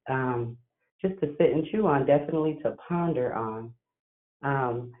meat just to sit and chew on, definitely to ponder on.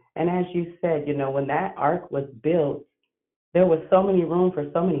 And as you said, you know, when that ark was built, there was so many room for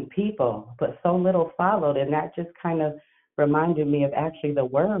so many people, but so little followed. And that just kind of reminded me of actually the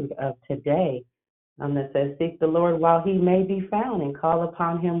word of today that says, seek the Lord while he may be found and call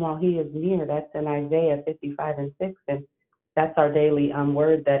upon him while he is near. That's in Isaiah 55:6. And that's our daily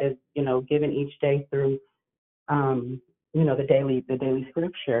word that is, you know, given each day through, you know, the daily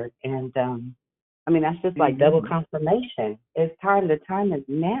scripture. And I mean, that's just like double confirmation. It's time. The time is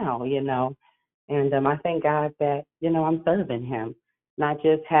now, you know. And I thank God that, you know, I'm serving him, not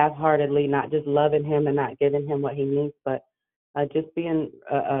just half-heartedly, not just loving him and not giving him what he needs, but just being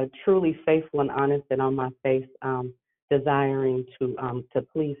truly faithful and honest and on my face, desiring to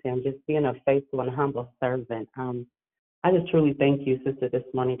please him, just being a faithful and humble servant. I just truly thank you, sister, this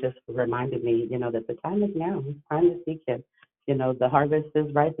morning, just for reminding me, you know, that the time is now. It's time to seek him. You know, the harvest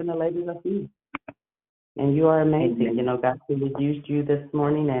is ripe and the labors are few. And you are amazing. Amen. You know, God really used you this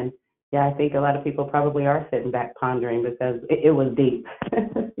morning. And, yeah, I think a lot of people probably are sitting back pondering because it was deep.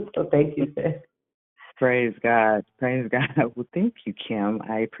 So thank you, sis. Praise God. Praise God. Well, thank you, Kim.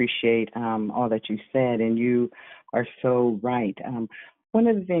 I appreciate all that you said, and you are so right. one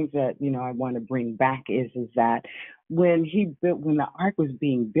of the things that, I want to bring back is that when the ark was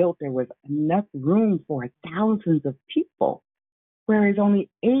being built, there was enough room for thousands of people, whereas only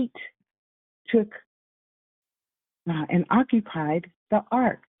 8 took and occupied the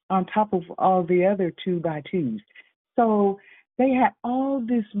ark on top of all the other 2x2s. So they had all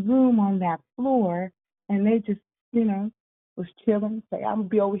this room on that floor, and they just, was chilling. Say, I'm gonna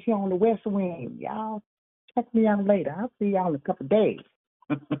be over here on the west wing. Y'all check me out later. I'll see y'all in a couple of days.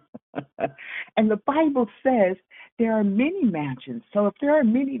 And the Bible says there are many mansions. So if there are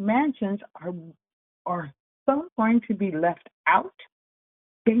many mansions, are some going to be left out?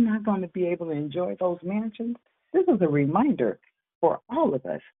 They're not going to be able to enjoy those mansions. This is a reminder for all of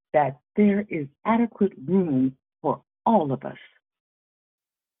us that there is adequate room for all of us.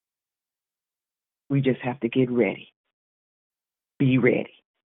 We just have to get ready. Be ready.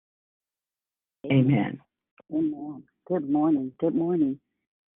 Amen. Amen. Good morning. Good morning.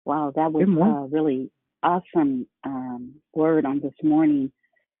 Wow, that was a really awesome word on this morning.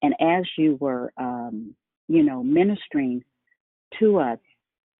 And as you were, ministering to us,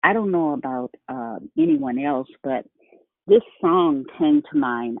 I don't know about anyone else, but this song came to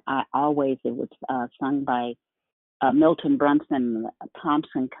mind. It was sung by Milton Brunson,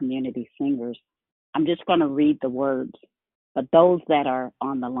 Thompson Community Singers. I'm just going to read the words, but those that are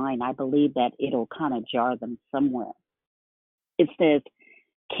on the line, I believe that it'll kind of jar them somewhere. It says,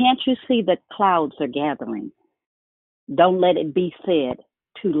 "Can't you see the clouds are gathering? Don't let it be said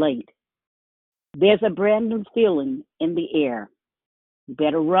too late. There's a brand new feeling in the air. You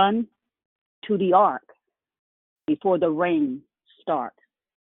better run to the ark before the rain starts.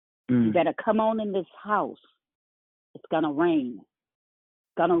 You better come on in this house. It's going to rain.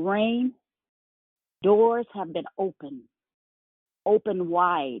 It's going to rain. Doors have been opened. Open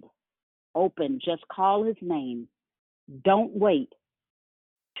wide. Open. Just call his name. Don't wait.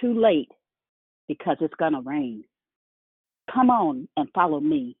 Too late, because it's going to rain. Come on and follow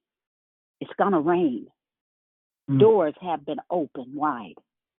me. It's going to rain. Doors have been opened wide.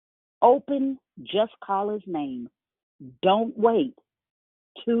 Open, just call his name. Don't wait.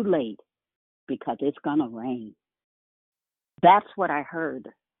 Too late, because it's going to rain." That's what I heard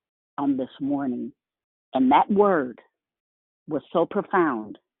on this morning. And that word was so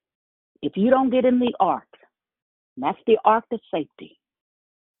profound. If you don't get in the ark, that's the ark of safety.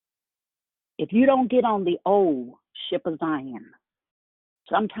 If you don't get on the old ship of Zion,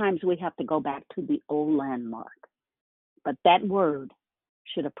 sometimes we have to go back to the old landmark. But that word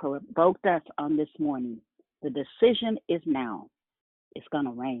should have provoked us on this morning. The decision is now. It's going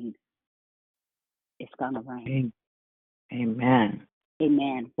to rain. It's going to rain. Amen.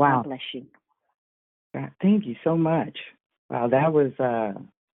 Amen. Wow. God bless you. God, thank you so much. Wow, that was,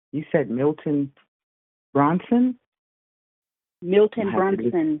 you said Milton Bronson? Milton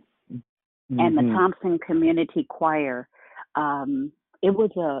Brunson and the Thompson Community Choir. It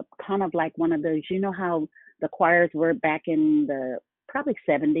was a kind of like one of those, you know how the choirs were back in the probably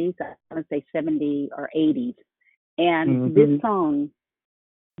 70s, I want to say 70 or 80s. And this song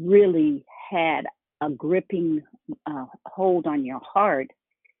really had a gripping hold on your heart,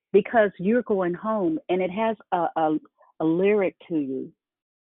 because you're going home and it has a lyric to you,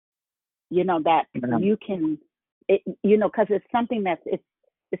 that you can, because it's something that's,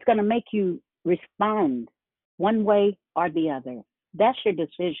 it's going to make you respond one way or the other. That's your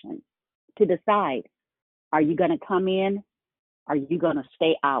decision to decide. Are you going to come in? Are you going to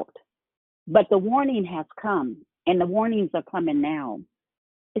stay out? But the warning has come, and the warnings are coming now.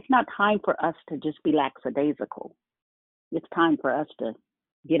 It's not time for us to just be lackadaisical. It's time for us to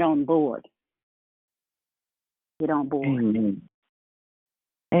get on board. Get on board. Amen.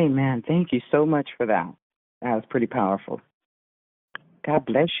 Amen. Thank you so much for that. That was pretty powerful. God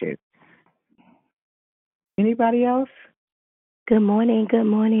bless you. Anybody else? Good morning,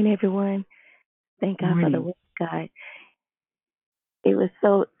 everyone. Thank God for the word of God. It was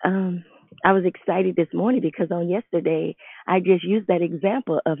so, I was excited this morning because on yesterday, I just used that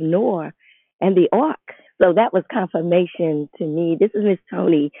example of Noah and the ark. So that was confirmation to me. This is Miss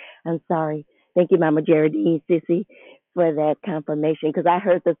Tony. I'm sorry. Thank you, Mama Geraldine, Sissy, for that confirmation, because I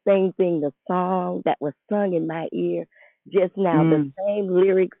heard the same thing, the song that was sung in my ear just now, the same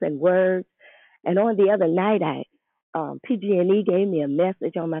lyrics and words. And on the other night, PG&E gave me a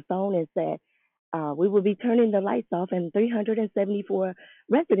message on my phone and said, we will be turning the lights off and 374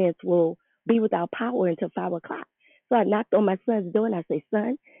 residents will be without power until 5 o'clock. So I knocked on my son's door and I said,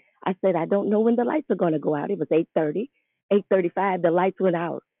 "Son," I said, "I don't know when the lights are going to go out." It was 8:30, 8:35, the lights went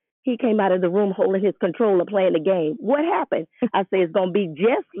out. He came out of the room holding his controller, playing the game. What happened? I say it's going to be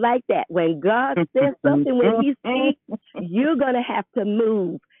just like that. When God says something, when he speaks, you're going to have to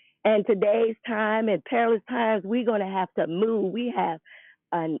move. And today's time and perilous times, we're going to have to move. We have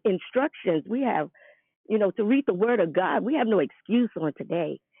instructions. We have, to read the word of God. We have no excuse on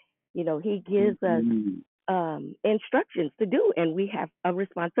today. He gives us instructions to do, and we have a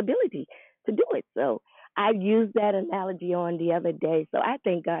responsibility to do it. So I used that analogy on the other day. So I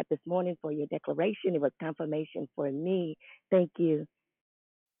thank God this morning for your declaration. It was confirmation for me. Thank you.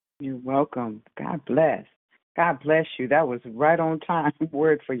 You're welcome. God bless. God bless you. That was right on time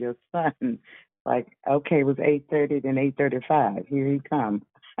word for your son. Like, okay, it was 8:30, then 8:35. Here he comes.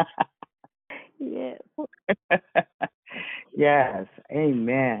 Yes. Yes.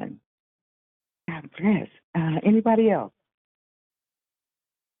 Amen. God bless. Anybody else?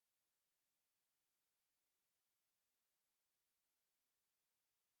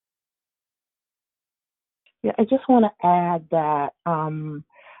 Yeah, I just want to add that when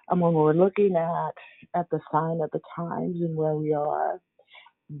we're looking at the sign of the times and where we are,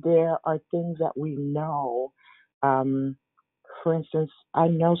 there are things that we know. For instance, I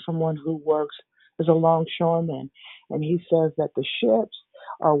know someone who works as a longshoreman, and he says that the ships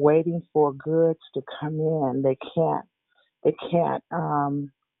are waiting for goods to come in. They can't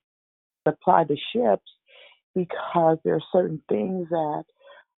supply the ships because there are certain things that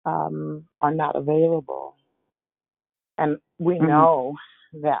are not available. And we know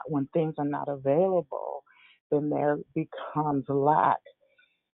that when things are not available, then there becomes lack.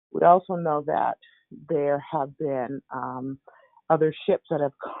 We also know that there have been other ships that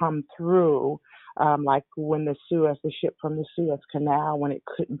have come through, like when the ship from the Suez Canal, when it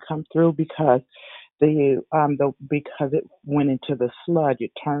couldn't come through because because it went into the sludge,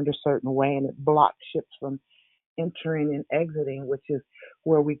 it turned a certain way and it blocked ships from entering and exiting, which is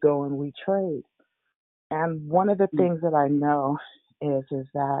where we go and we trade. And one of the things that I know is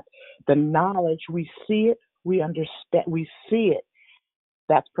that the knowledge, we see it, we understand, we see it.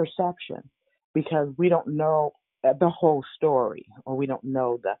 That's perception, because we don't know the whole story, or we don't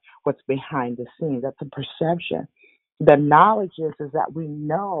know what's behind the scenes. That's a perception. The knowledge is that we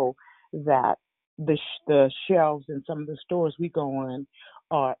know that the shelves in some of the stores we go in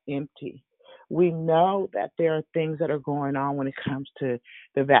are empty. We know that there are things that are going on when it comes to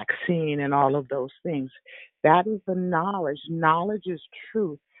the vaccine and all of those things. That is the knowledge. Knowledge is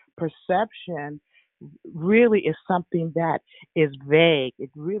truth. Perception really is something that is vague.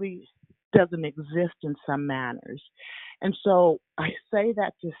 It really doesn't exist in some manners. And so I say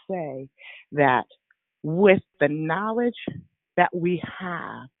that to say that with the knowledge that we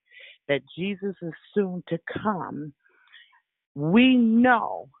have, that Jesus is soon to come, we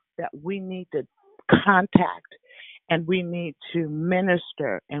know that we need to contact and we need to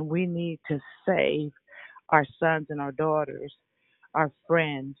minister and we need to save our sons and our daughters, our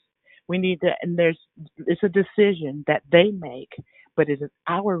friends. We need to, and it's a decision that they make, but it is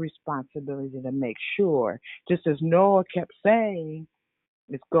our responsibility to make sure, just as Noah kept saying,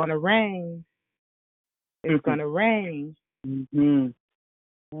 it's going to rain, it's going to rain.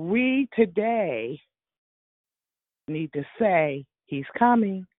 We today need to say, he's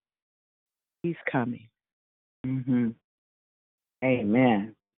coming, he's coming.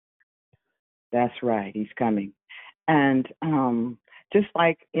 Amen. That's right. He's coming. And just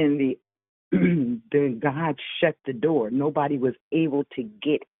like in the God shut the door, nobody was able to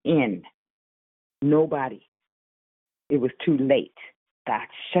get in. Nobody. It was too late. God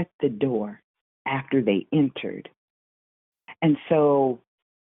shut the door after they entered. And so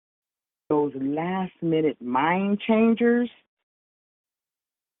those last minute mind changers,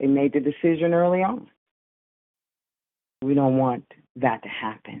 they made the decision early on. We don't want that to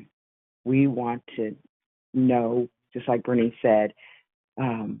happen. We want to know, just like Bernice said,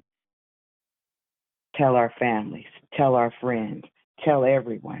 tell our families, tell our friends, tell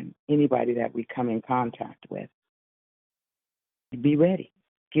everyone, anybody that we come in contact with. Be ready.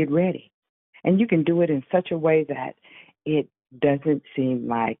 Get ready. And you can do it in such a way that it doesn't seem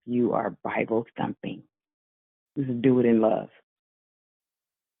like you are Bible thumping. Just do it in love.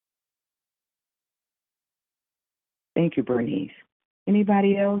 Thank you, Bernice.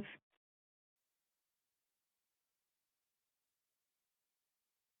 Anybody else?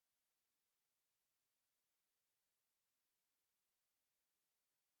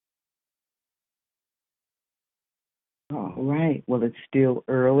 All right. Well, it's still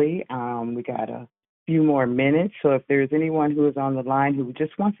early. We got a few more minutes. So if there's anyone who is on the line who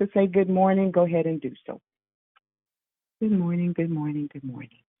just wants to say good morning, go ahead and do so. Good morning, good morning, good morning.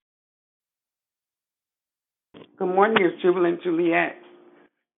 Good morning, it's Jubilant Juliet.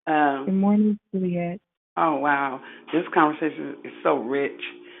 Good morning, Juliet. Oh, wow. This conversation is so rich.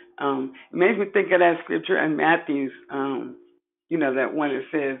 It makes me think of that scripture in Matthew's, that one that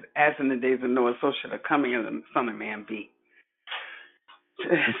says, as in the days of Noah, so shall the coming of the Son of Man be.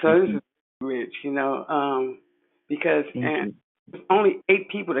 So this is rich, because and there's only 8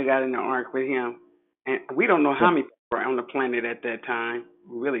 people that got in the ark with him. And we don't know how many people were on the planet at that time.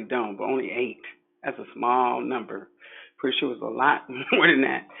 We really don't, but only 8. That's a small number. Pretty sure it was a lot more than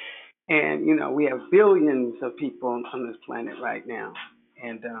that. And, we have billions of people on this planet right now.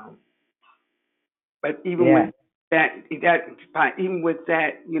 And, but even with that,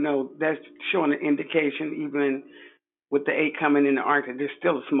 that's showing an indication, even with the 8 coming in the ark, that there's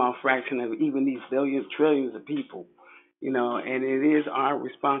still a small fraction of even these billions, trillions of people, and it is our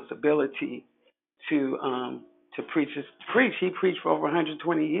responsibility to preach. He preached for over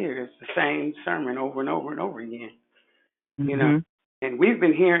 120 years, the same sermon over and over and over again, And we've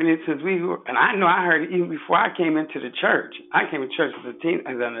been hearing it since we were, and I know I heard it even before I came into the church. I came to church as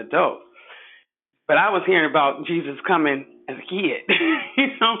an adult. But I was hearing about Jesus coming as a kid,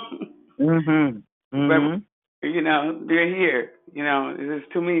 But, they're here. There's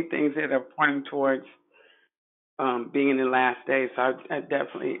too many things that are pointing towards being in the last days. So I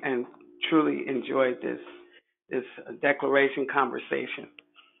definitely and truly enjoyed this declaration conversation.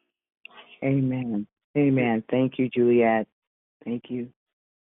 Amen. Amen. Thank you, Juliet. Thank you.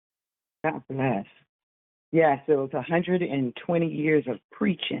 God bless. Yeah, so it's 120 years of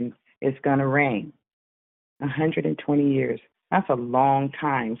preaching is going to reign. 120 years. That's a long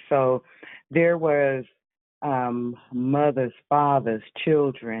time. So there was mothers, fathers,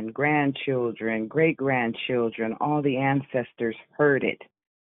 children, grandchildren, great-grandchildren, all the ancestors heard it.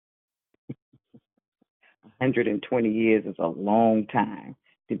 120 years is a long time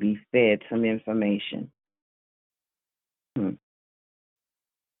to be fed some information.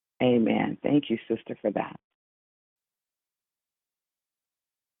 Amen. Thank you, sister, for that.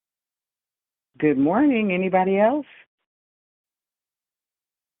 Good morning. Anybody else?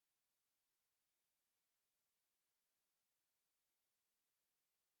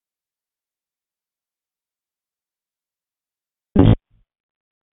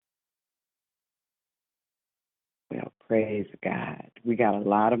 Well, praise God. We got a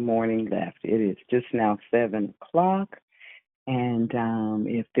lot of morning left. It is just now 7 o'clock. And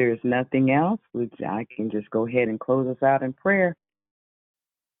if there's nothing else, I can just go ahead and close us out in prayer.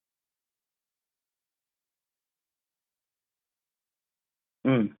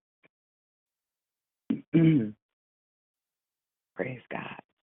 Praise God.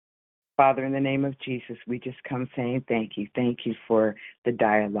 Father, in the name of Jesus, we just come saying thank you. Thank you for the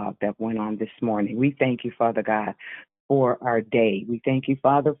dialogue that went on this morning. We thank you, Father God, for our day. We thank you,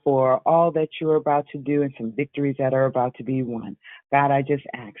 Father, for all that you are about to do and some victories that are about to be won. God, I just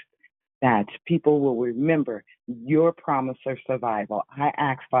ask that people will remember your promise of survival. I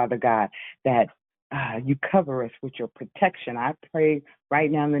ask, Father God, that you cover us with your protection. I pray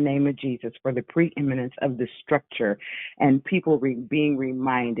right now in the name of Jesus for the preeminence of the structure and people being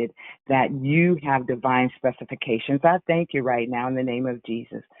reminded that you have divine specifications. I thank you right now in the name of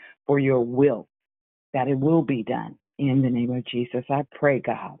Jesus for your will, that it will be done. In the name of Jesus, I pray,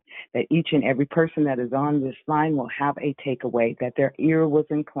 God, that each and every person that is on this line will have a takeaway, that their ear was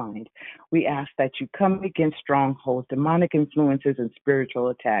inclined. We ask that you come against strongholds, demonic influences, and spiritual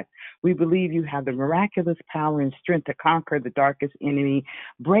attacks. We believe you have the miraculous power and strength to conquer the darkest enemy,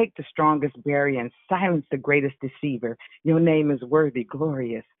 break the strongest barrier, and silence the greatest deceiver. Your name is worthy,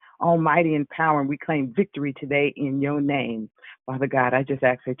 glorious, almighty in power, and we claim victory today in your name. Father God, I just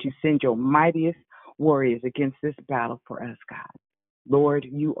ask that you send your mightiest warriors against this battle for us, God. Lord,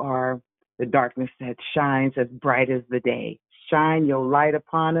 you are the darkness that shines as bright as the day. Shine your light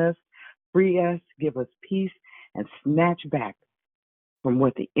upon us, free us, give us peace, and snatch back from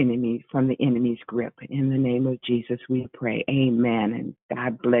the enemy's grip. In the name of Jesus, we pray. Amen. And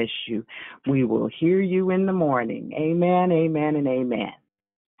God bless you. We will hear you in the morning. Amen, amen, and amen.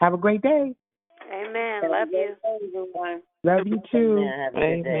 Have a great day. Amen. Love you. Love you too.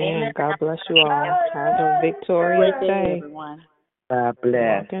 Amen. God bless you all. Have a victorious day. Everyone. God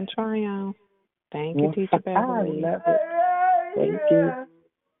bless. Walk in triumph. Thank you, Teacher Beverly. I love it. Thank you.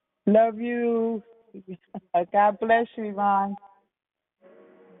 Love you. God bless you, Yvonne.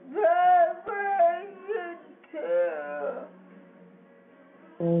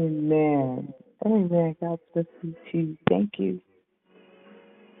 Amen. Amen. God bless you too. Thank you.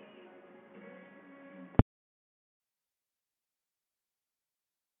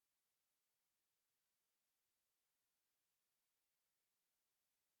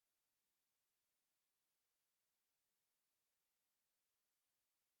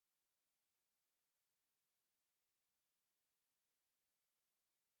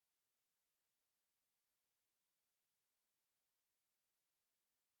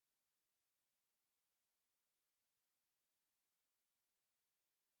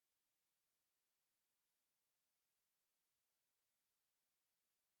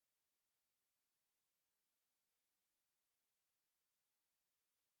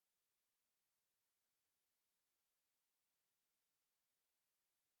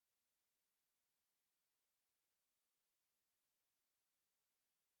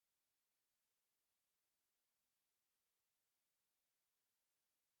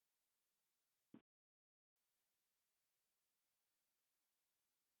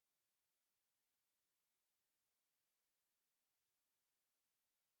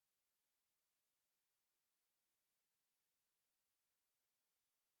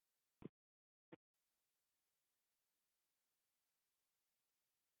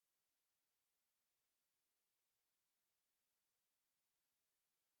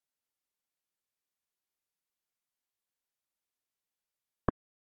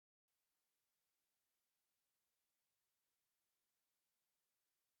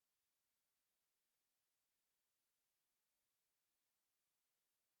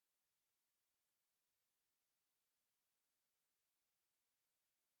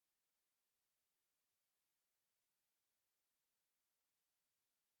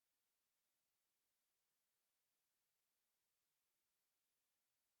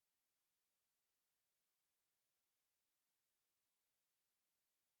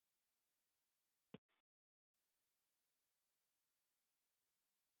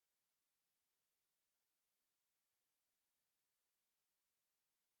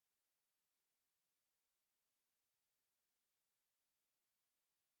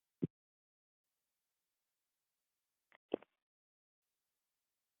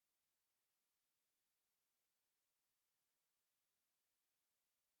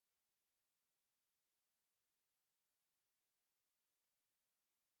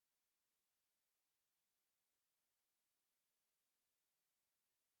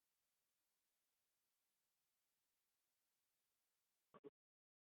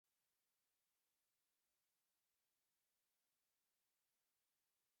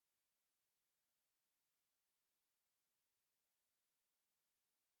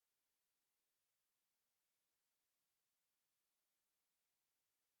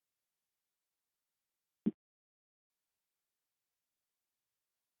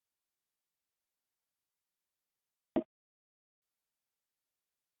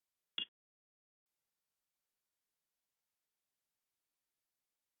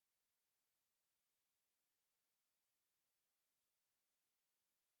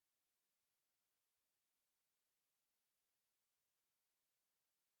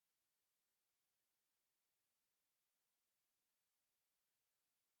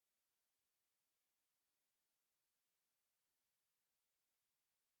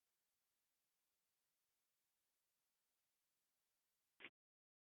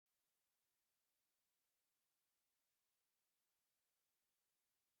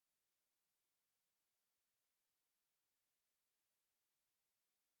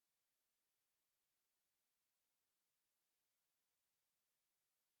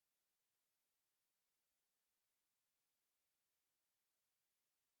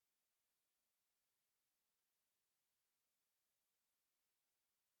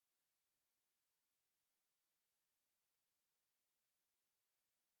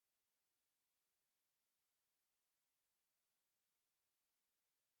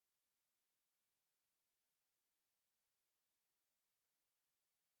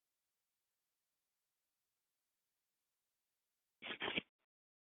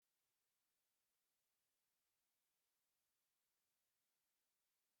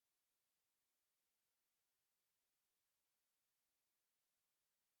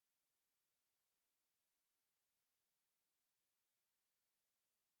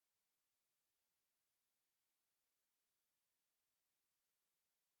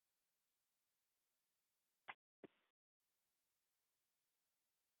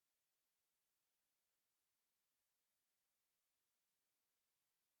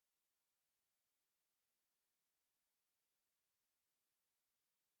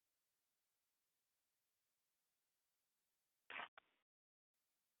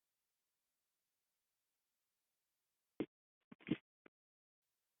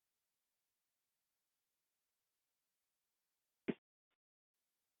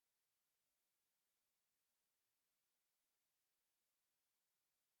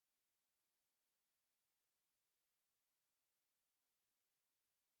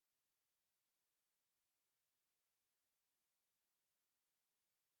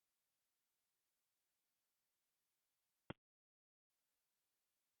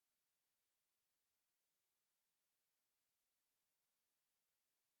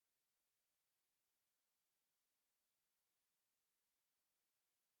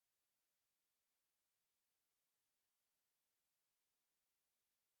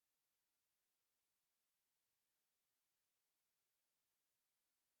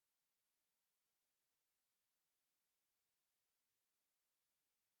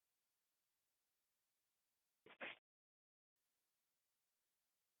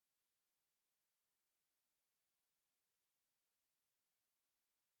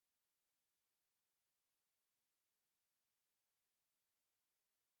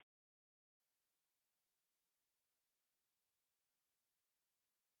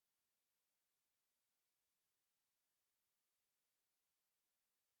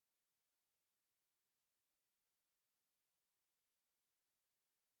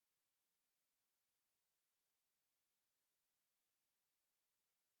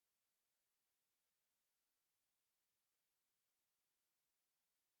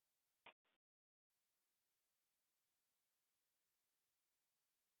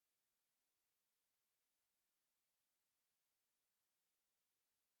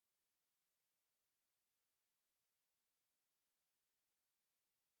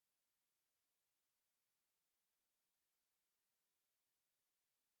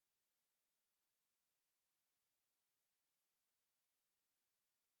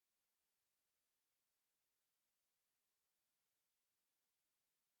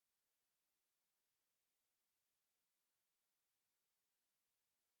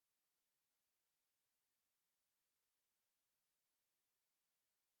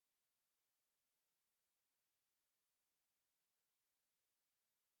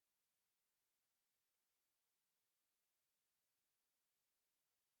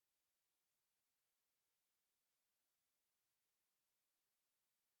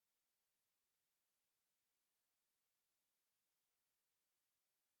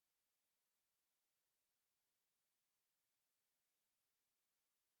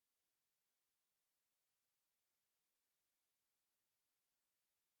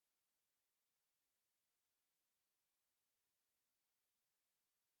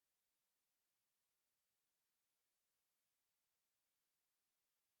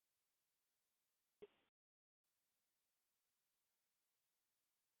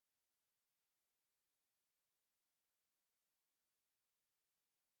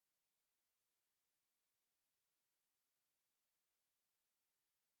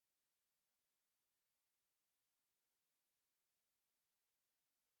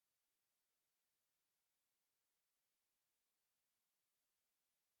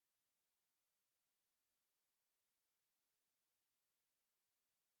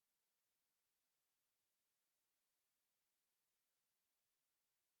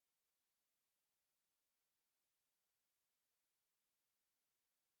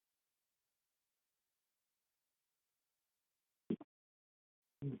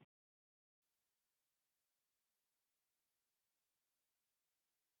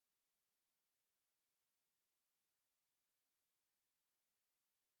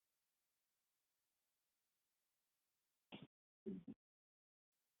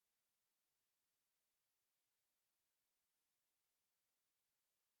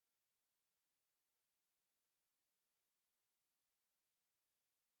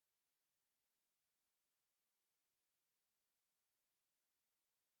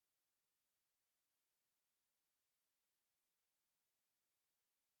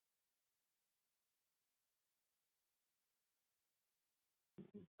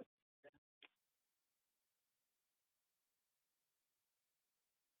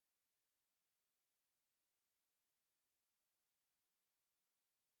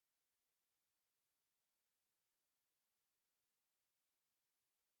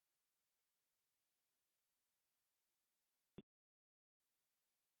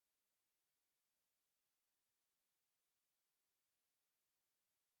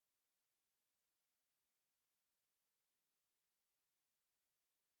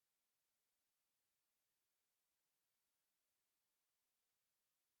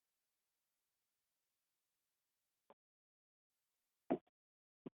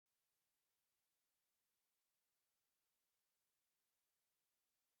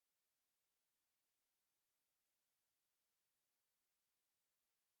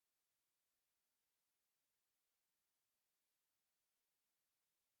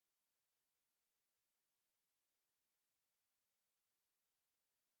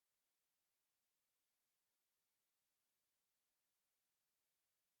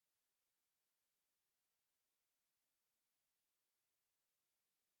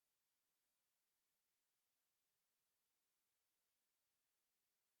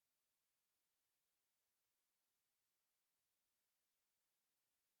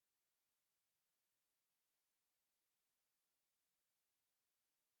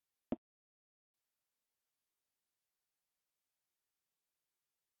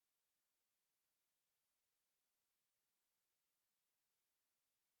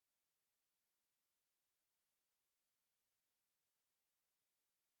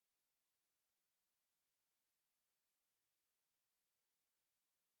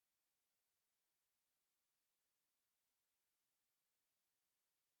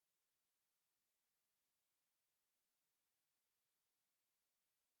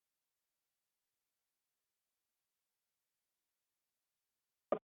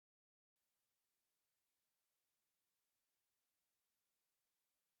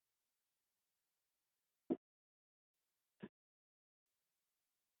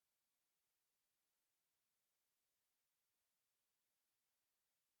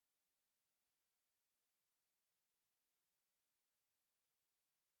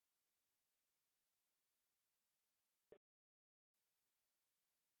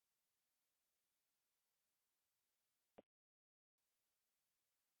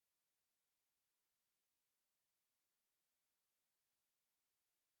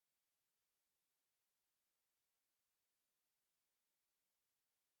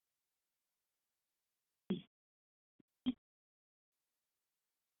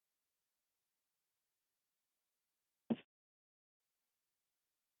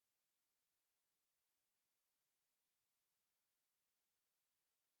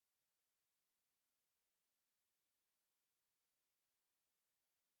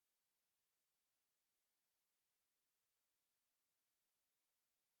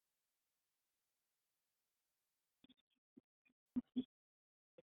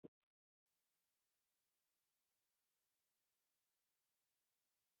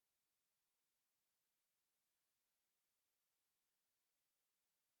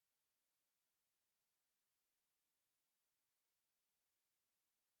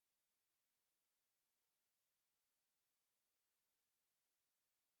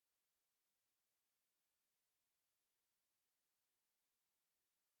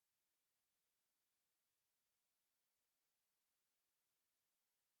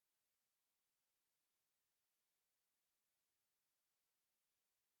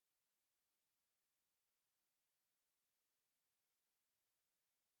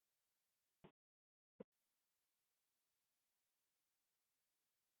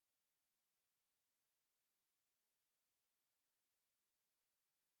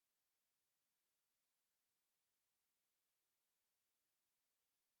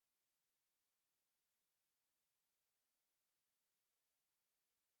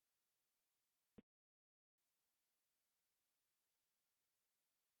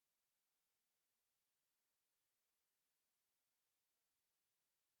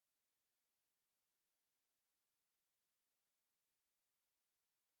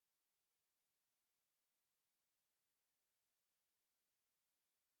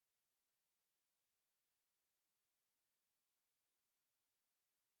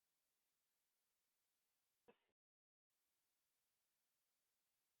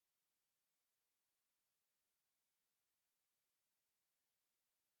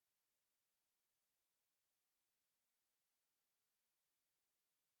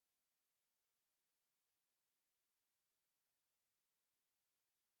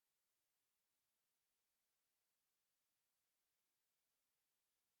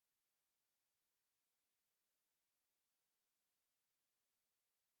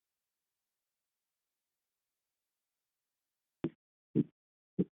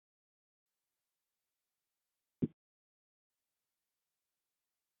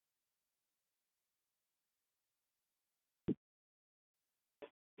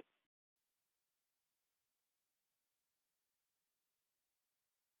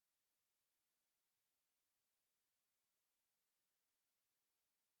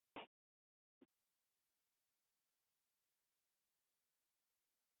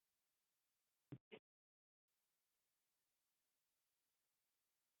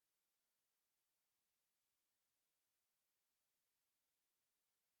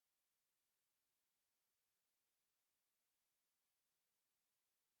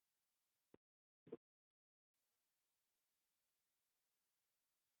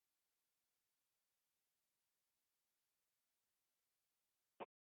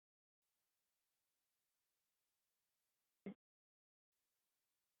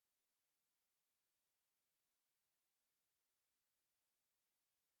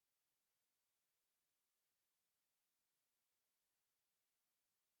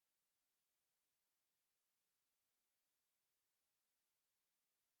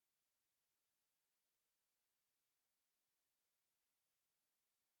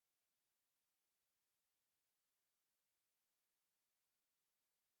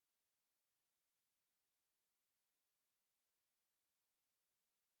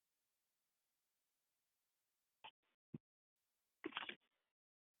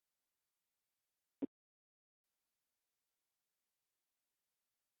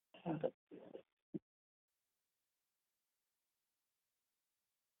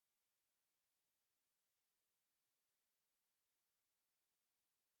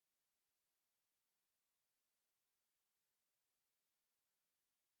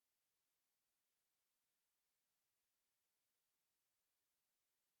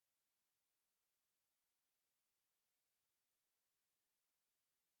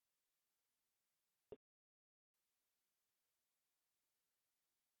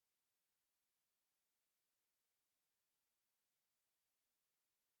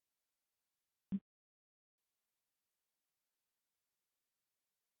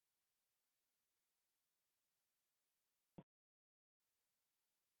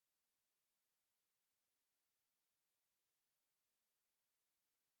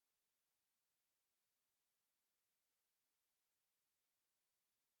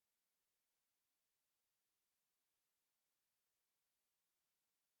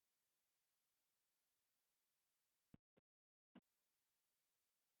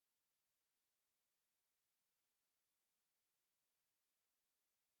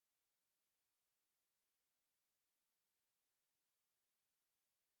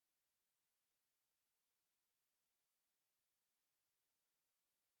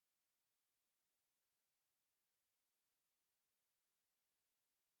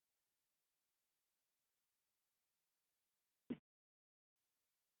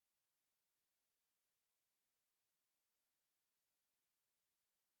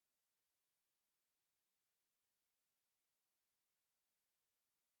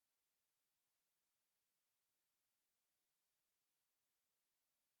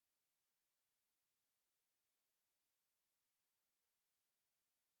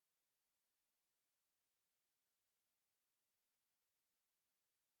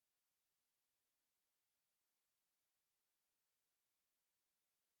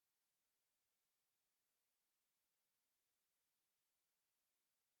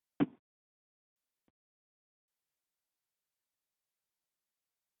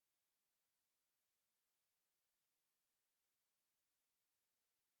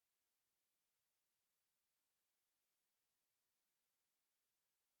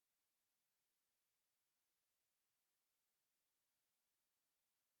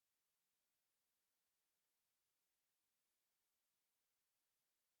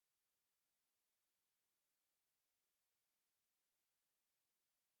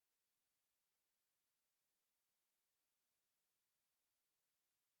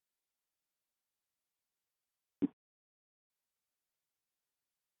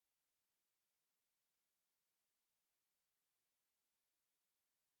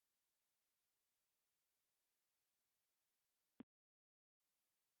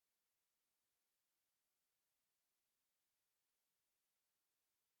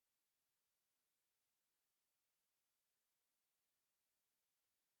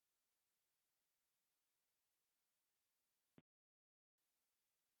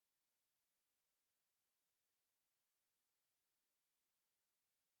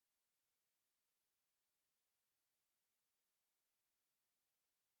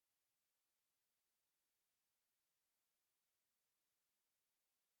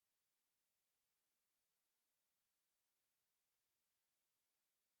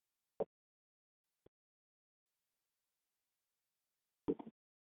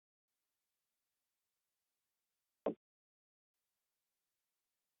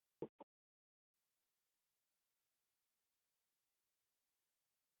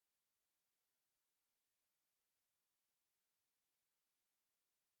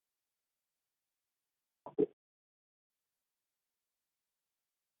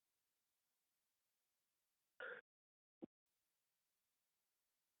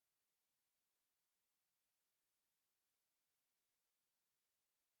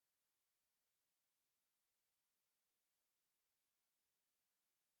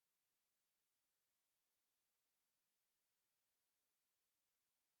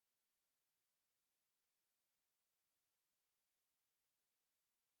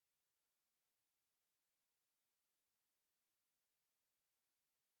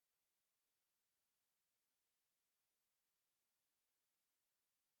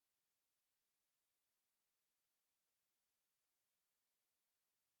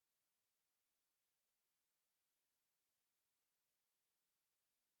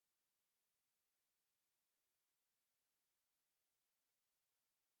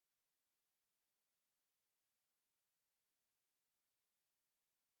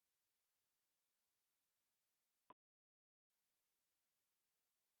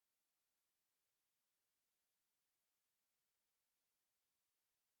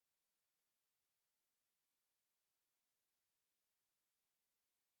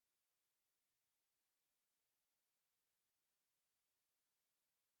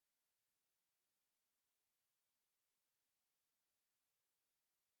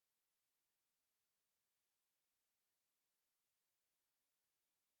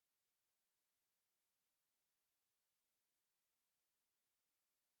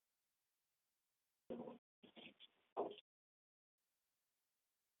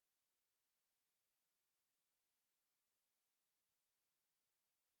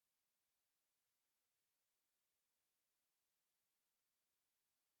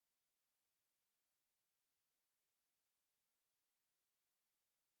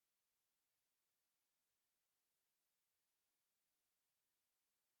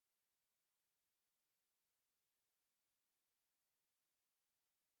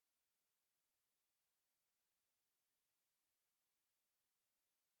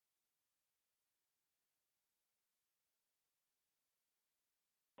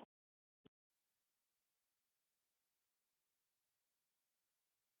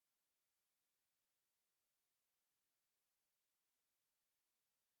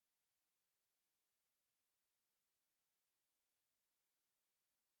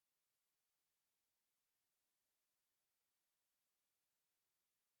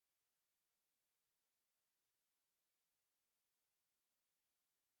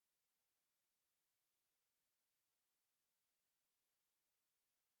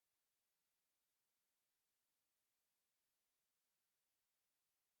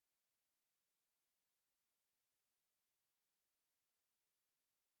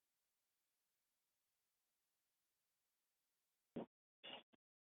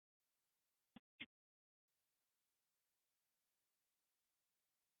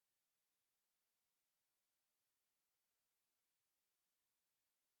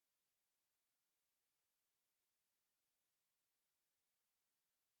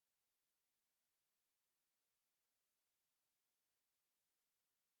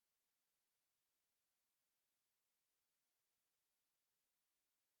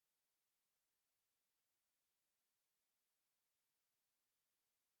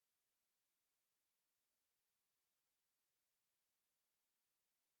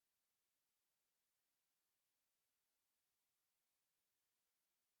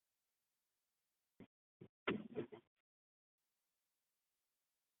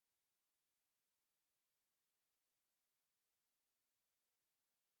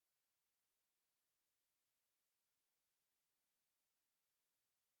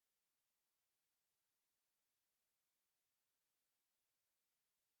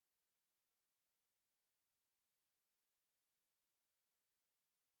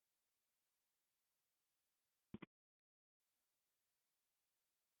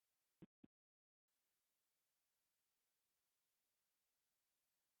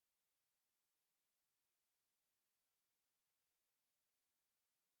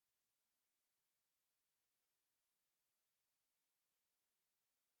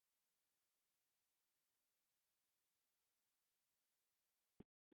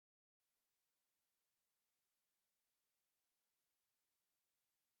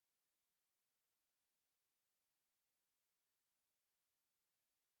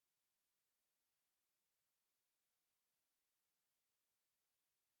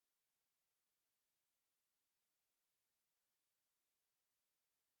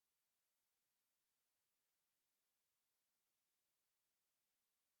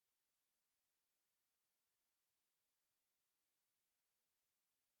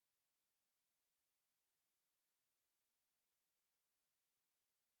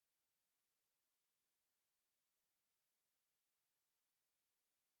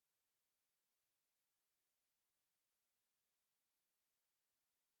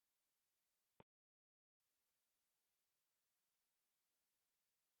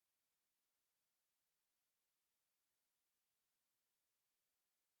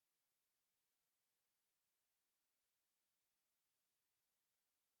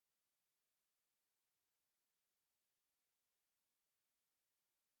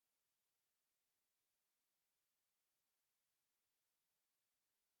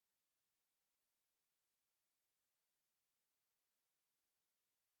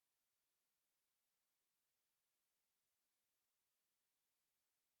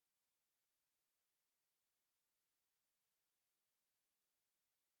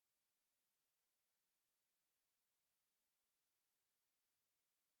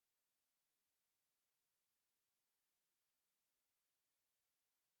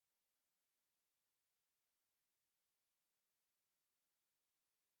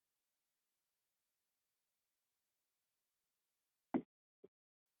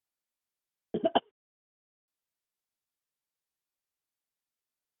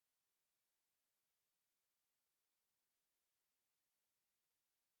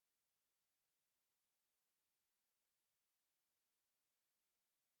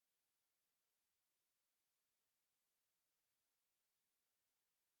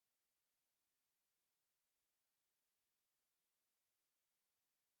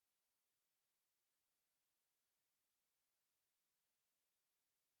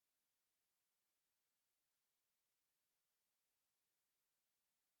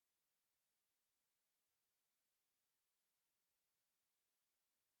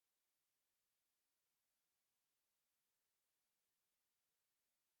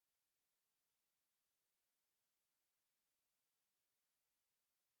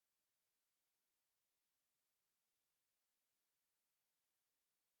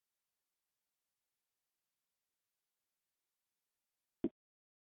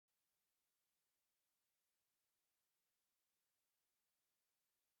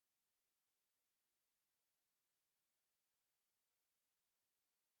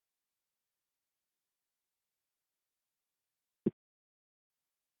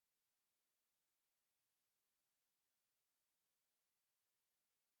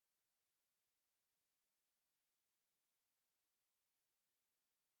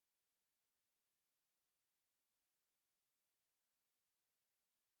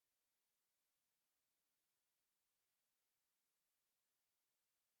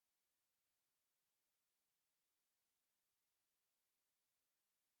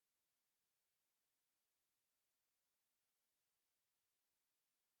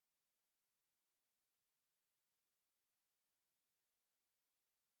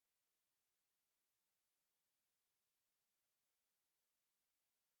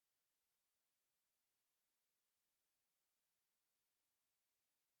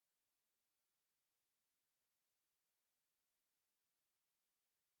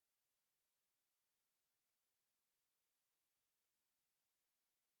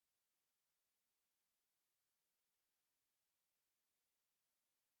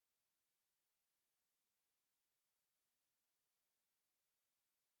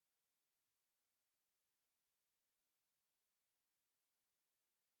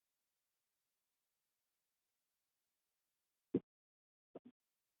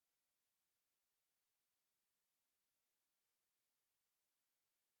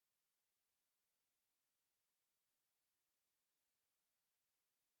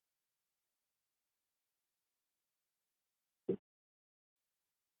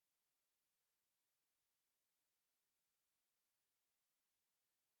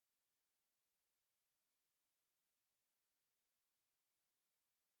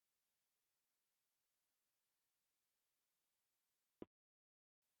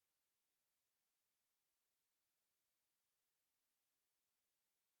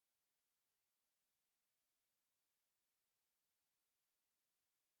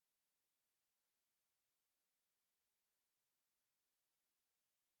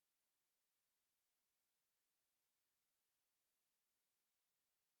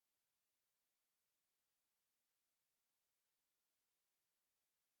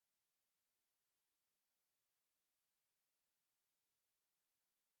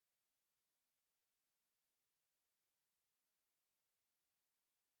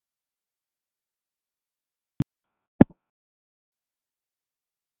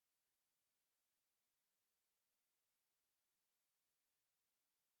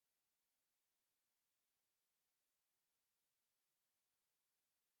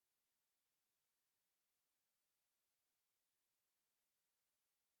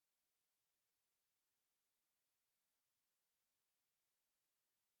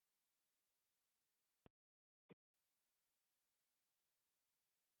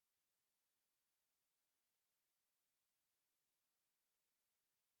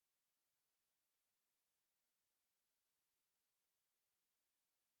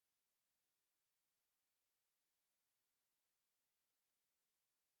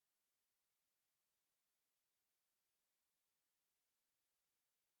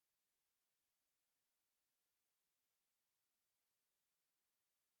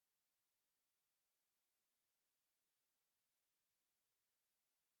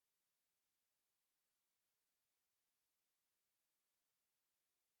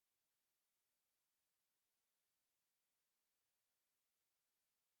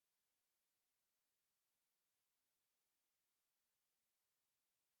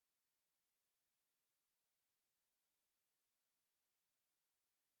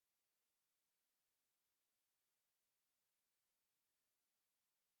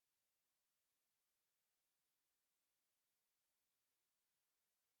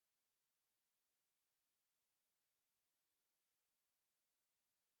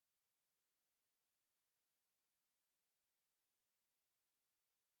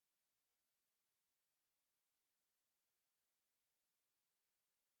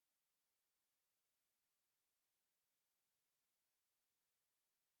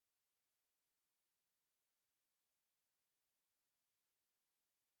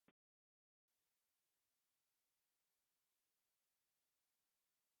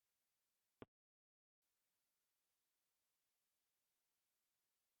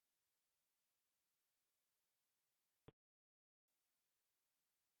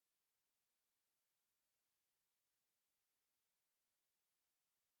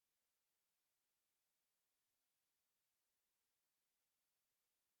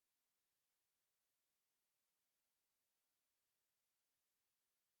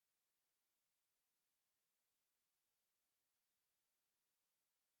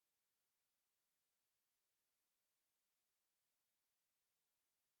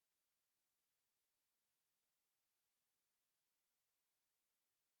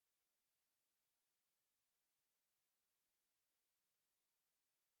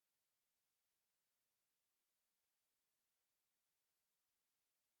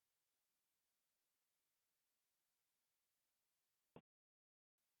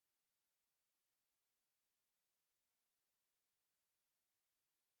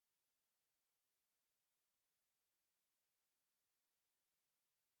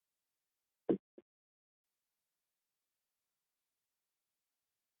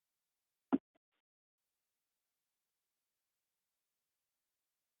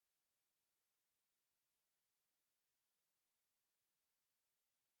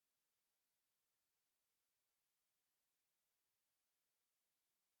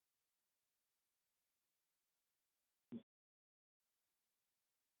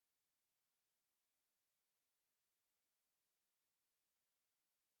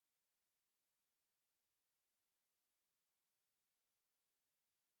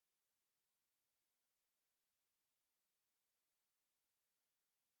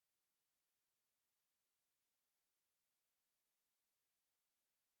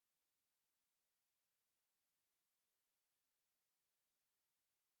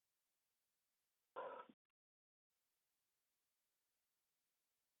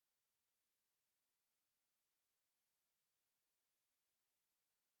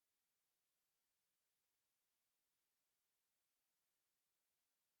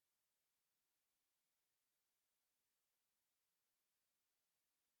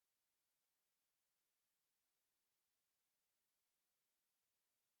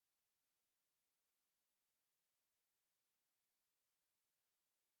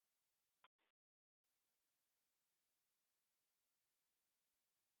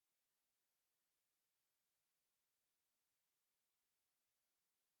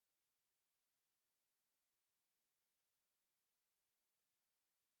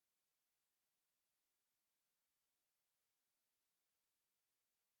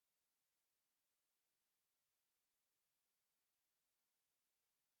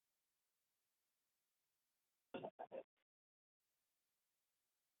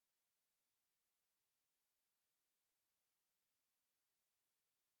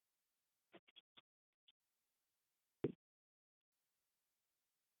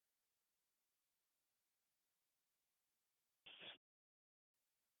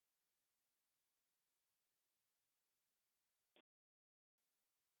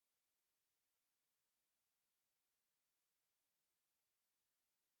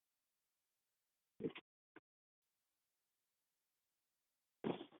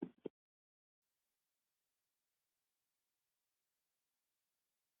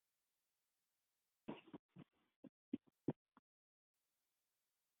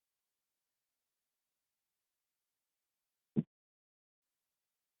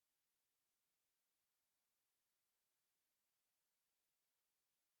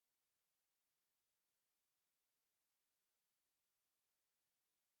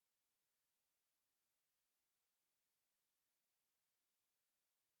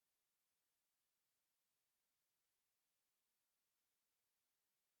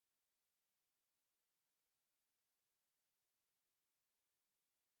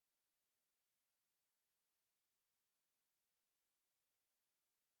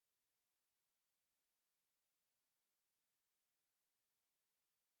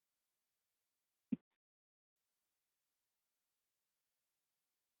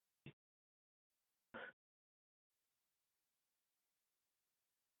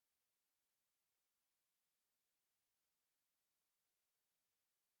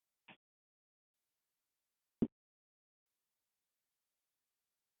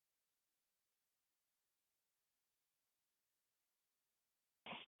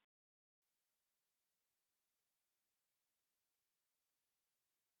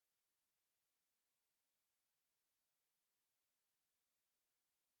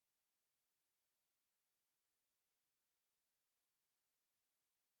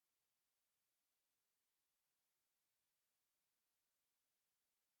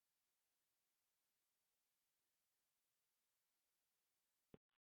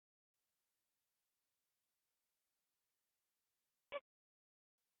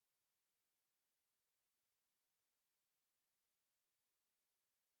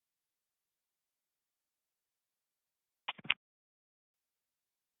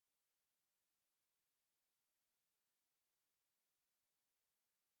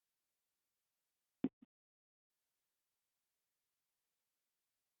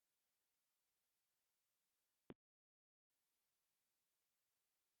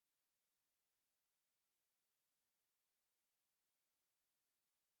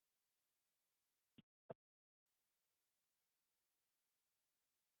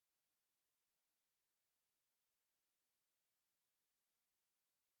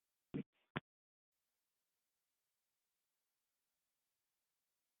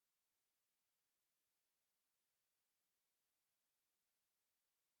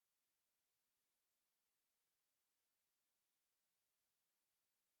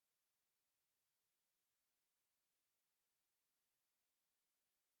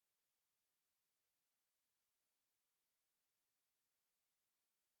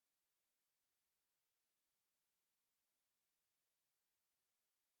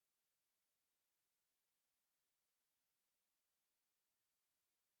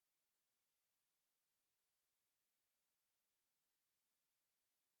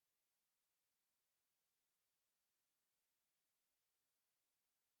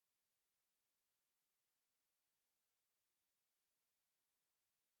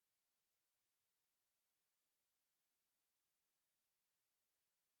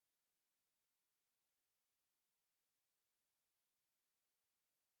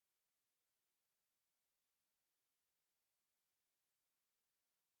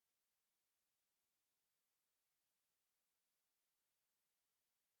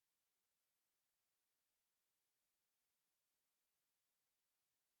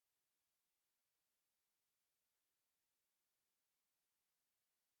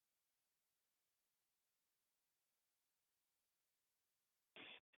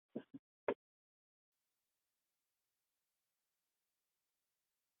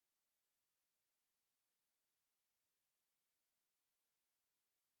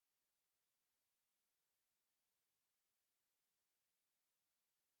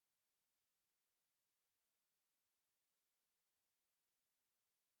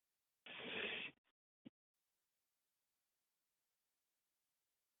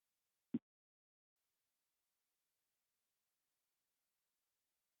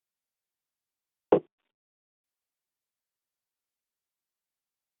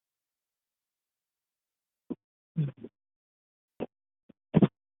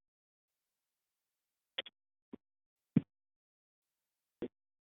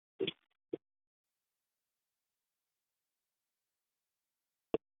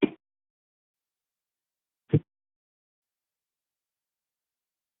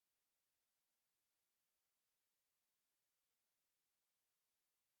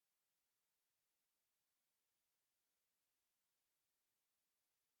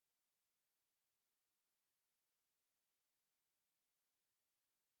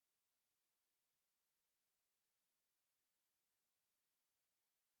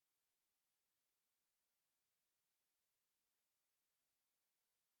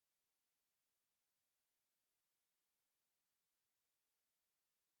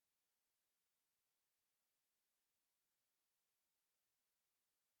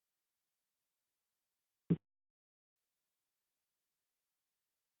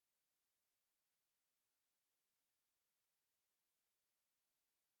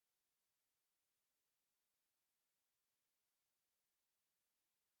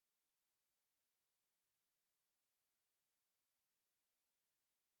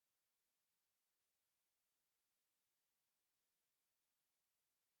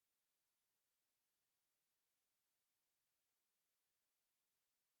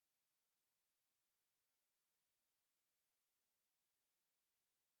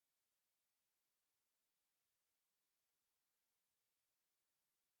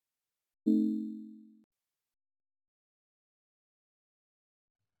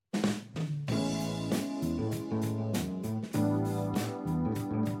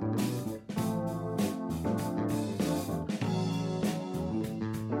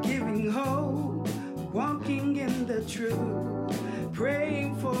 Giving hope, walking in the truth,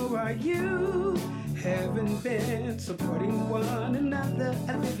 praying for our youth, having been supporting one another.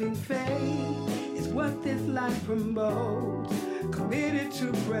 A living faith is what this life promotes. Committed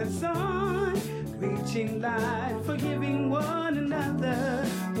to press on, reaching light, forgiving one another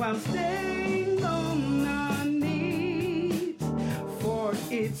while staying on our knees. For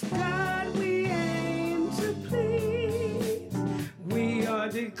it's God we aim to please. We are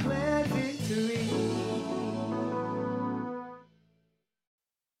declared victory.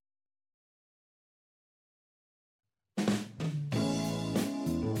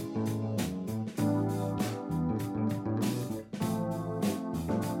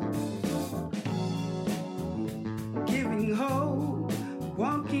 Giving hope,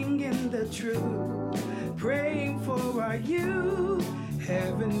 walking in the truth, praying for our youth,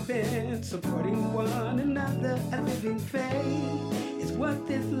 having been supporting one another. A living faith is what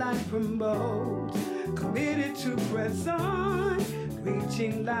this life promotes. Committed to press on,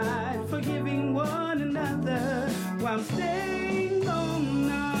 reaching light, forgiving one another while staying on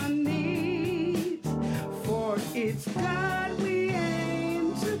our knees. For it's God we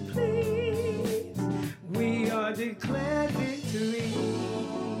aim to please. We are declared victory.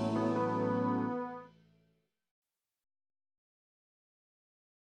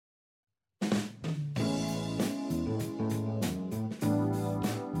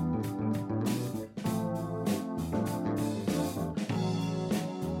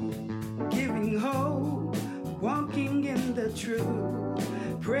 Giving hope, walking in the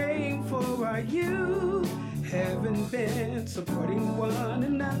truth, praying for our youth, having been supporting one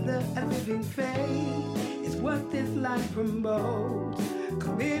another. A living faith is what this life promotes.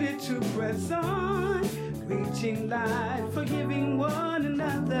 Committed to press on, reaching light, forgiving one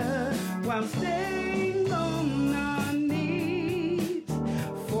another while staying on our knees.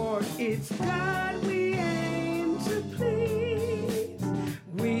 For it's God we aim to please.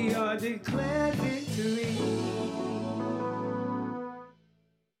 We are declared victory.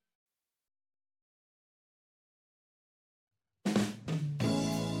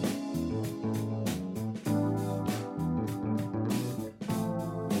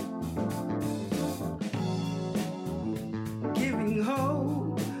 Giving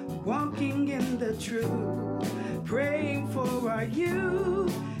hope, walking in the truth, praying for our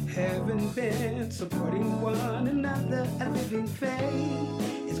youth, having been supporting one another. A living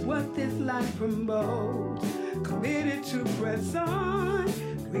faith is what this life promotes. Committed to press on,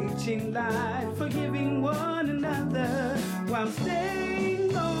 reaching light, forgiving one another while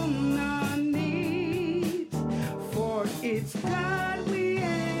staying on our knees. For it's God we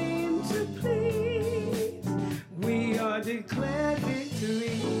aim to please. We are declared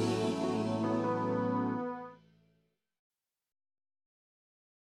victory.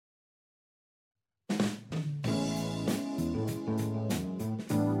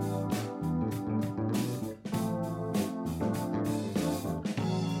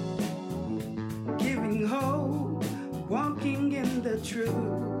 Giving hope, walking in the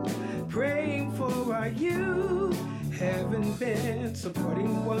truth, praying for our youth, having been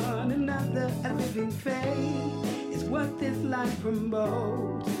supporting one another. A living faith is what this life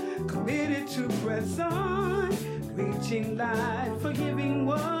promotes. Committed to press on, reaching life, forgiving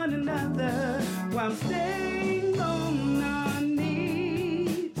one another while staying on our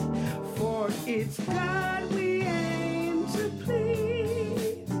knees. For it's God we aim to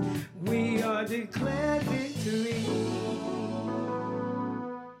please. We are declared victory.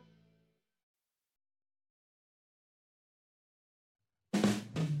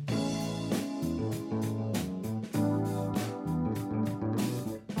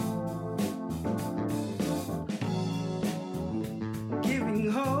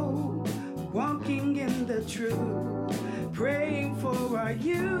 Giving hope, walking in the truth, praying for our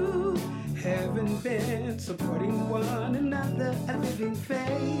youth, having been supporting one another. A living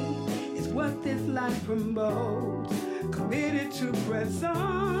faith is what this life promotes. Committed to press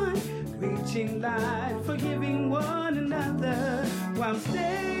on, reaching life, forgiving one another while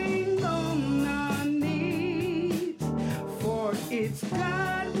staying on our knees. For it's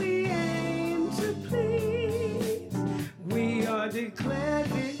God we aim to please. We are declared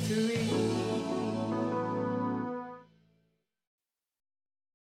victory.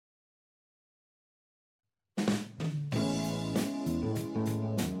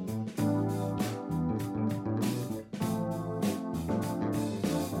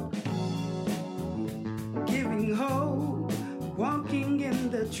 Giving hope, walking in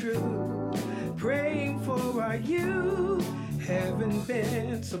the truth, praying for our youth, having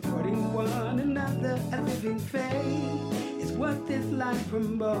been supporting one another. A living faith is what this life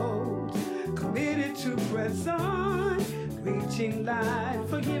promotes. Committed to press on, reaching life,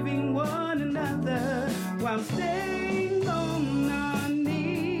 forgiving one another while staying on our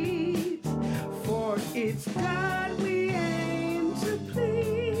knees. For it's God we aim to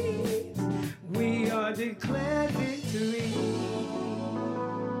please. We are declared victory.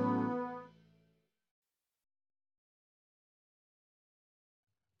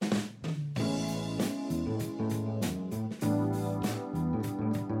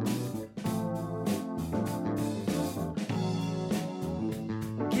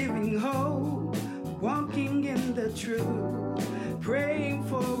 Giving hope, walking in the truth, praying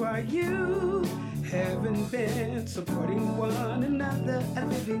for our youth, having been supporting one another. A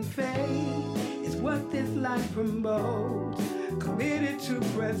living faith is what this life promotes. Committed to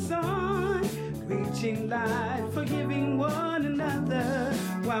press on, reaching life, forgiving one another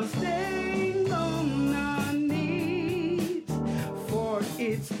while staying on our knees. For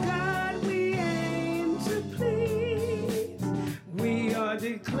it's God we aim to please. We are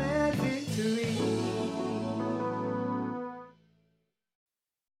declared victory.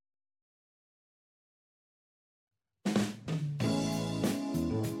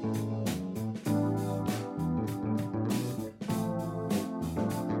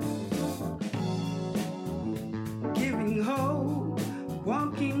 Giving hope,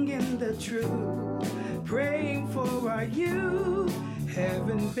 walking in the truth, praying for our youth,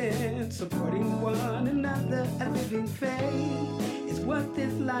 having been supporting one another. A living faith is what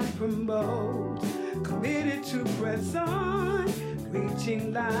this life promotes. Committed to press on,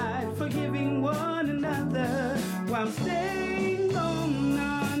 reaching life, forgiving one another while staying on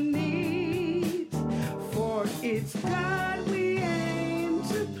our knees. For it's God we aim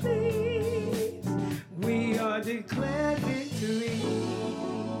to please. We are declared victory.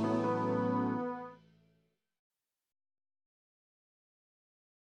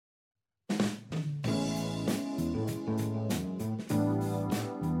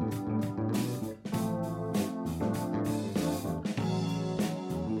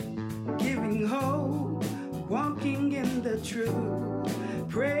 Giving hope, walking in the truth,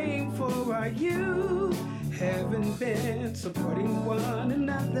 praying for our youth, having been supporting one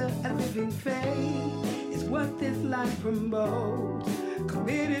another. A living faith is what this life promotes.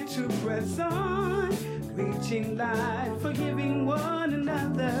 Committed to press on, reaching life, forgiving one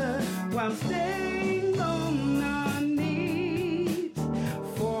another while staying on our knees.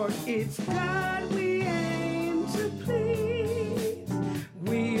 For it's God we aim to please.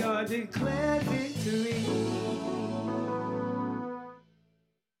 We are declared victory.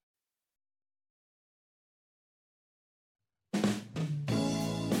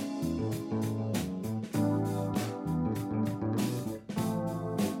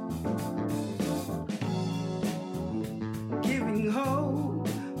 Giving hope,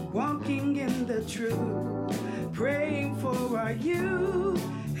 walking in the truth, praying for our youth,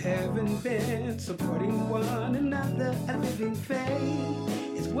 having been supporting one another. A living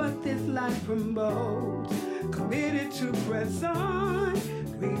faith is what this life promotes. committed to press on,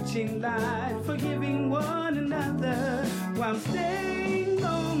 reaching light, forgiving one another while staying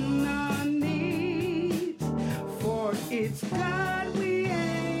on our knees. For it's God we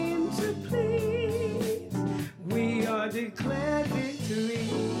aim to please. We are declared victory.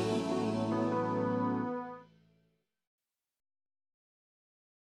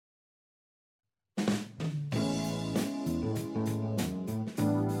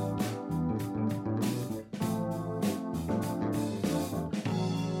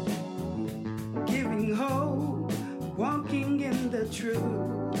 Giving hope, walking in the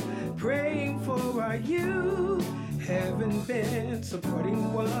truth, praying for our youth, having been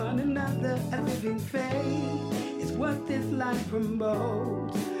supporting one another. A living faith is what this life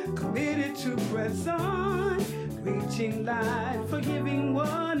promotes. Committed to press on, reaching light, forgiving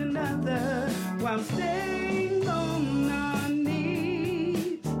one another while staying on our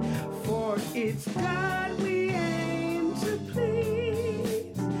knees. For it's God we aim to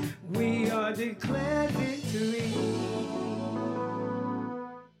please. We are declared victory.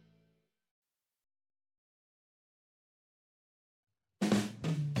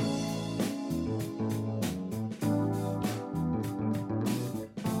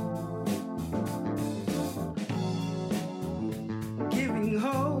 Giving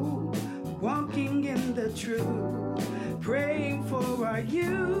hope, walking in the truth, praying for our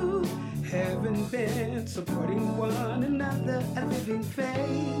youth, having been supporting one another. A living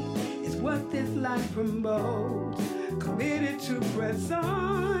faith is what this life promotes. Committed to press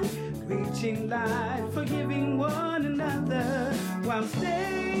on, reaching light, forgiving one another while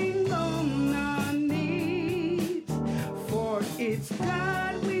staying on our knees. For it's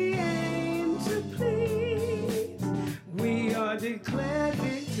God we aim to please. We are declared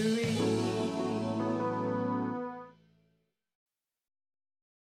victory.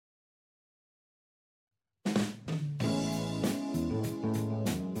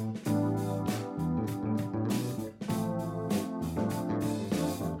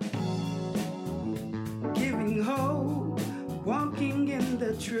 Giving hope, walking in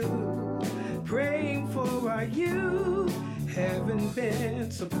the truth, praying for our youth, having been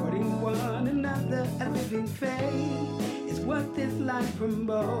supporting one another. A living faith is what this life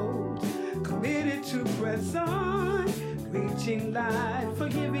promotes. Committed to press on, reaching light,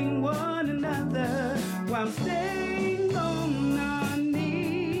 forgiving one another while staying on our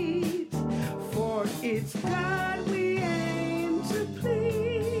knees. For it's God we aim to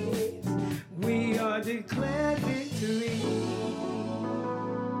please. We are declared victory.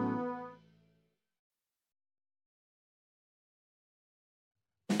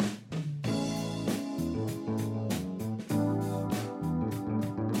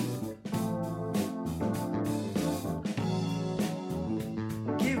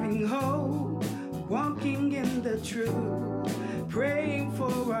 Giving hope, walking in the truth, praying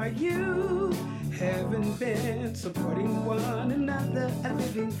for our youth, having been supporting one another. A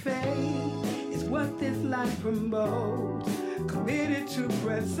living faith is what this life promotes. Committed to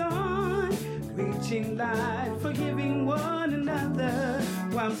press on, reaching light, forgiving one another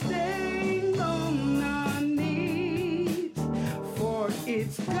while staying on our knees. For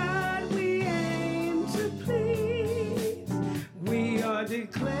it's God we aim to please. We are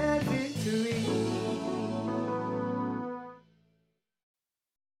declared victory.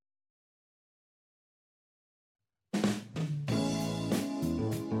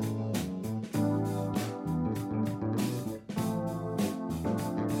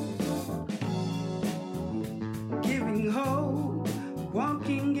 Giving hope,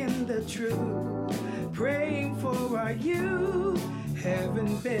 walking in the truth, praying for our youth,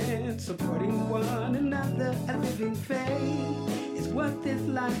 having been supporting one another. A living faith is what this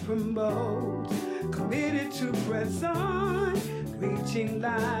life promotes. Committed to press on, reaching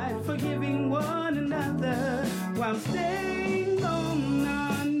light, forgiving one another while staying on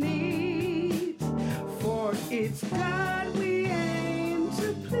our knees. For it's God we aim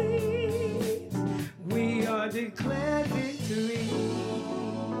to please. We are declared victory.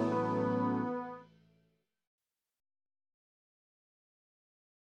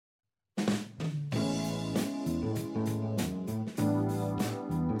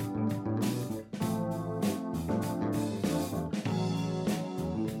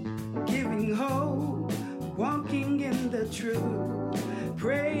 Giving hope, walking in the truth,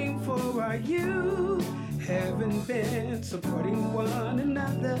 praying for our youth, having been supporting one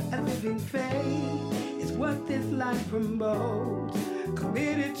another. A living faith is what this life promotes.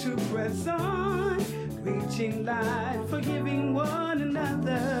 Committed to press on, reaching light, forgiving one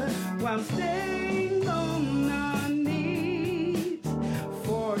another while staying on our knees.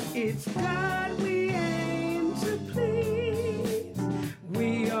 For it's God we aim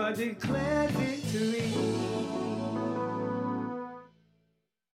declare victory.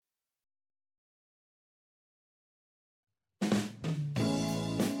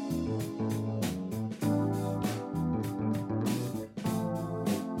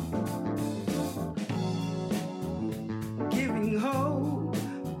 Giving hope,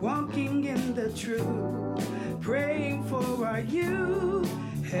 walking in the truth, praying for our youth,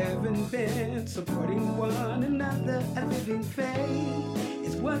 having been supporting one another. A living faith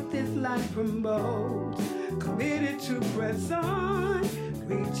is what this life promotes. Committed to press on,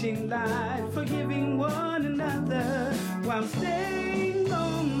 reaching light, forgiving one another while staying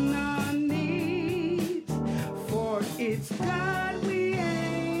on our knees. For it's God we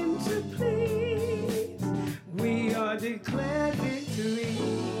aim to please. We are declared victory.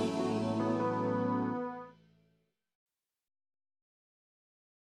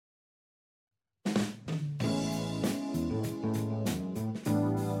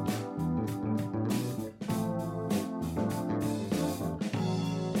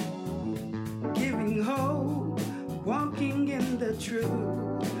 Giving hope, walking in the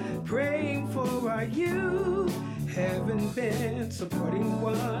truth, praying for our youth, having been supporting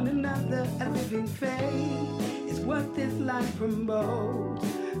one another. A living faith is what this life promotes.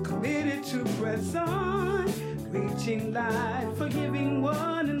 Committed to press on, reaching light, forgiving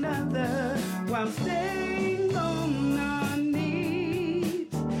one another while staying on our knees.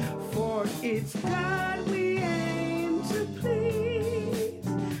 For it's God we aim to please.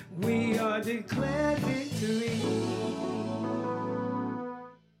 We are declared victory.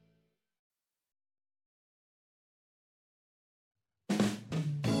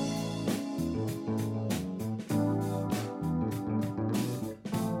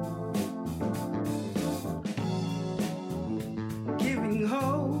 Giving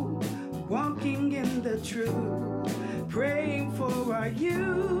hope, walking in the truth, praying for our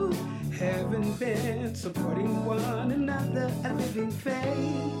youth, having been supporting one another. A living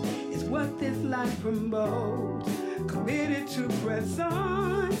faith is what this life promotes. Committed to press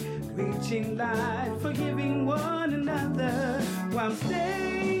on, reaching light, forgiving one another while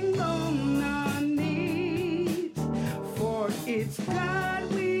staying on our knees. For it's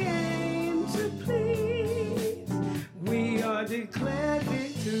God we aim to please. We are declared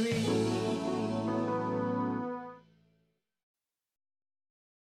victory.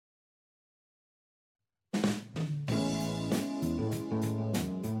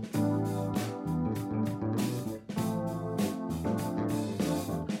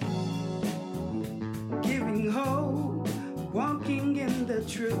 Giving hope, walking in the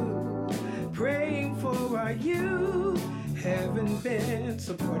truth, praying for our youth, having been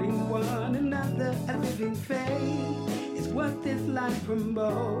supporting one another. A living faith is what this life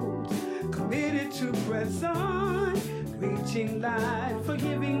promotes. Committed to press on, reaching light,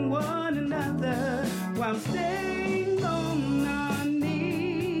 forgiving one another while staying on our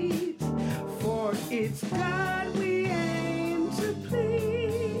knees. For it's God we aim to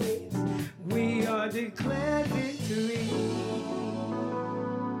please. We are declared victory.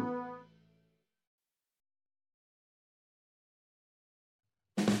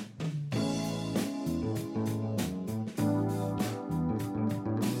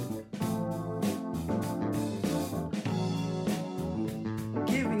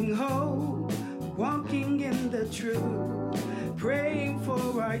 Giving hope, walking in the truth, praying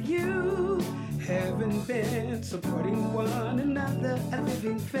for our youth, having been supporting one another. A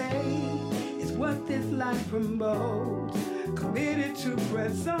living faith is what this life promotes. Committed to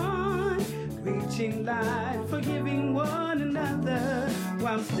press on, reaching light, forgiving one another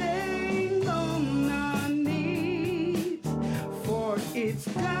while staying on our knees. For it's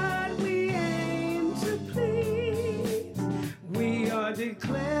God we aim to please. We are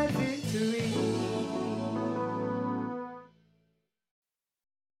declared victory.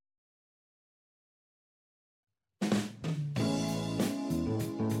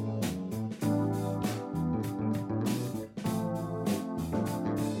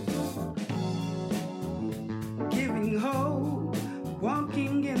 Giving hope,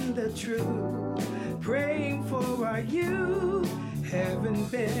 walking in the truth, praying for our youth, having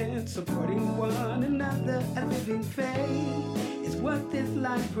been supporting one another. A living faith is what this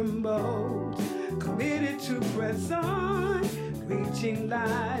life promotes. Committed to press on, reaching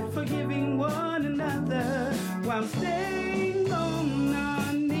light, forgiving one another while staying on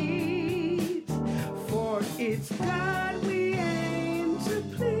our knees. For it's God we aim to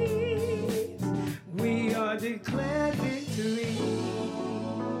please. We are declared victory.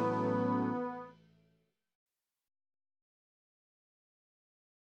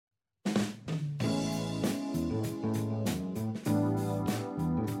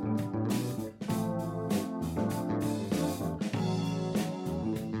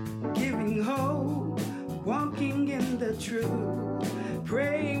 walking in the truth,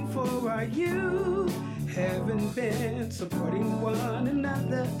 praying for our youth, having been supporting one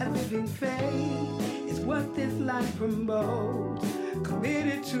another. A living faith is what this life promotes,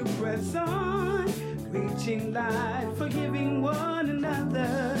 committed to press on, reaching light, forgiving one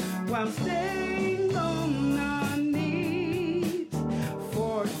another while staying on our knees.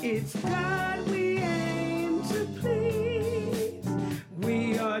 For it's God we aim to please.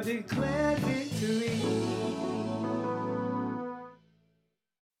 We are declared victory.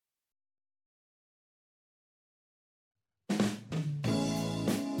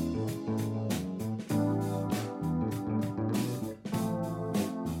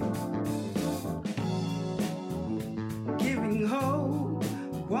 Giving hope,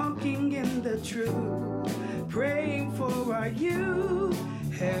 walking in the truth, praying for our youth,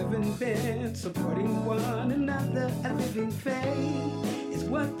 having been supporting one another. A living faith is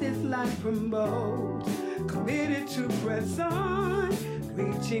what this life promotes, committed to press on,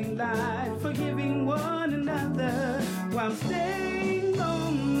 reaching light, forgiving one another while staying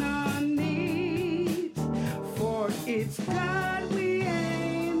on our knees. For it's God we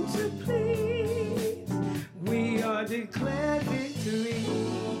aim to please. We are declared victory.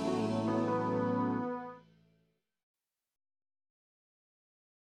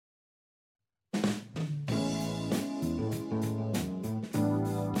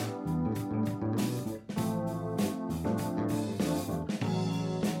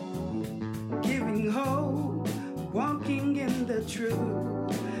 Giving hope, walking in the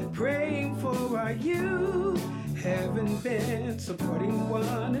truth, praying for our youth, having been supporting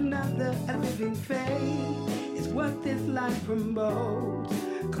one another. A living faith is what this life promotes,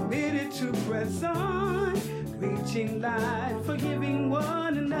 committed to press on, reaching light, forgiving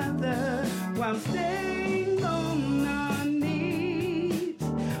one another while staying on our knees.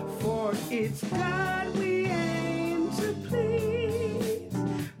 For it's God we aim to please.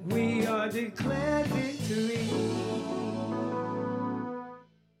 We are declared victory.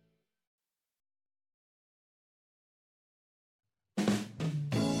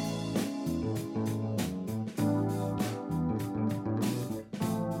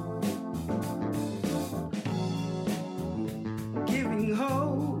 Giving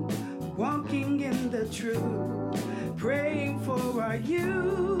hope, walking in the truth, praying for our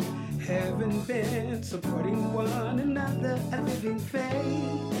youth, having been supporting one another. A living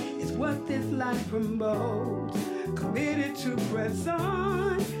faith is what this life promotes, committed to press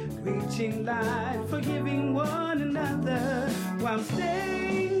on, reaching light, forgiving one another while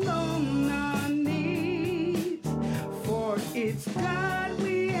staying on our knees. For it's God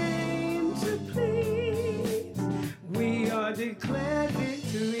we aim to please. We are declared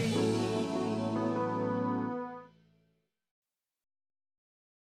victory.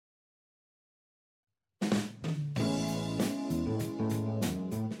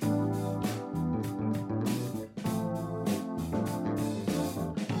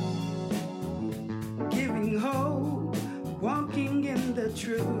 Giving hope, walking in the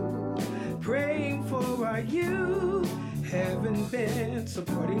truth, praying for our youth, having been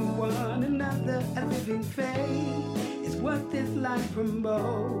supporting one another. A living faith is what this life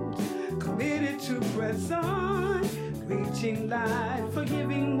promotes, committed to press on, reaching light,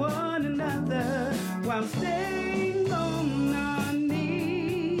 forgiving one another while staying on our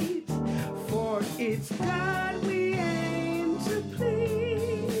knees. For it's God we aim to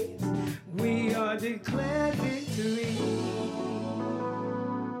please. We are declared victory.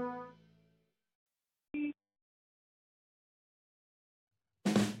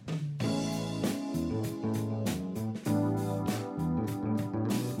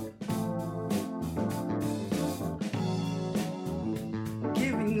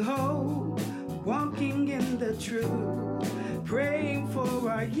 Giving hope, walking in the truth, praying for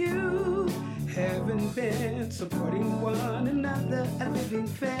our youth, having been supporting one another. A living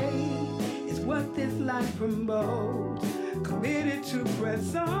faith is what this life promotes, committed to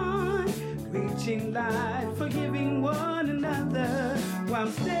press on, reaching light, forgiving one another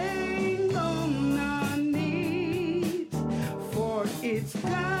while staying on our knees. For it's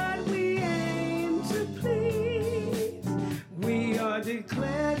God we aim to please. We are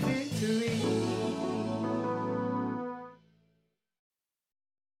declared victory.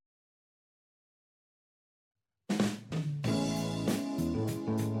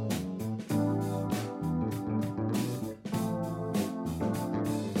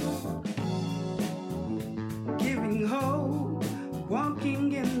 Giving hope,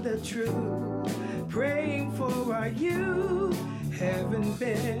 walking in the truth, praying for our youth, having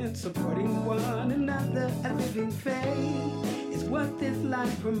been supporting one another. A living faith is what this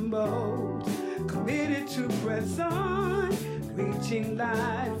life promotes, committed to press on, reaching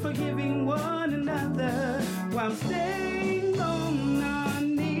light, forgiving one another while staying on our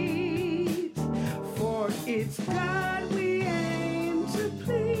knees. For it's God we aim to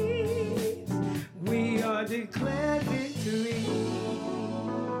please. We are declared victory.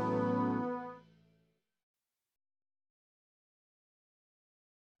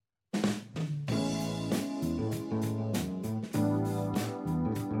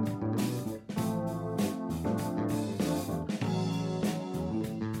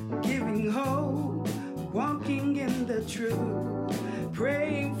 Giving hope, walking in the truth,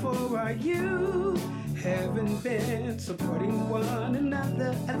 praying for our youth, heaven bent, supporting one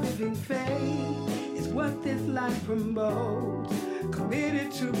another, a living faith is what this life promotes.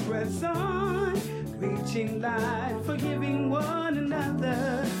 Committed to press on, reaching light, forgiving one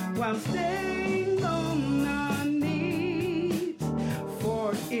another while staying on our knees.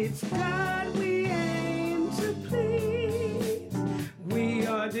 For it's God we aim to please. We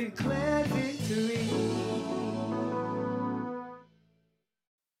are declared victory.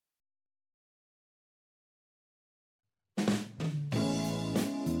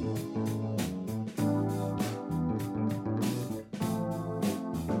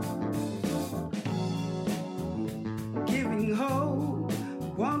 Giving hope,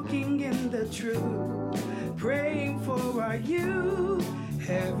 walking in the truth, praying for our youth,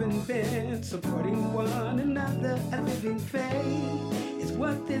 heaven bent, supporting one another, a living faith is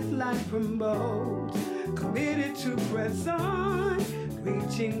what this life promotes. Committed to press on,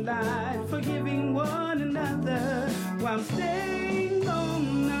 reaching light, forgiving one another while staying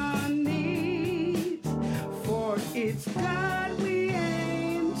on our knees. For it's God we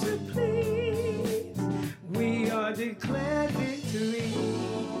aim to please. We are declared victory.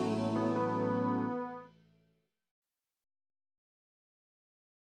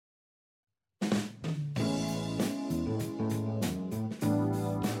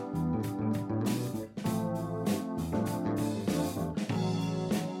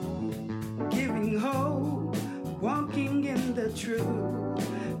 Giving hope, walking in the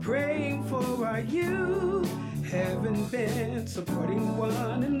truth, praying for our youth, heaven bent, supporting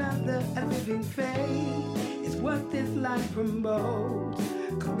one another, a living faith is what this life promotes.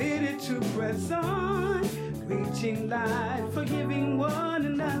 Committed to press on, reaching light, forgiving one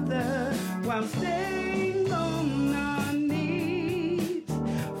another while staying on our knees.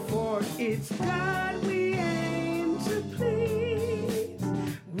 For it's God we aim to please.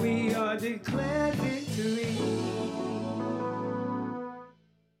 We are declared victory.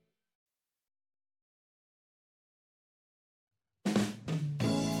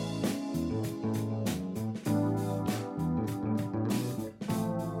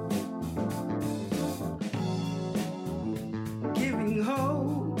 Giving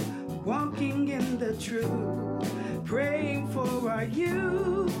hope, walking in the truth, praying for our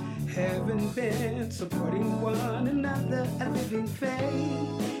youth, heaven bent, supporting one another, a living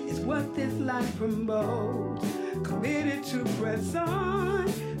faith is what this life promotes. Committed to press on,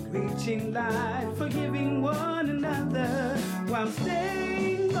 reaching light, forgiving one another while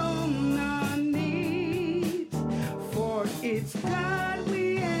staying on our knees. For it's God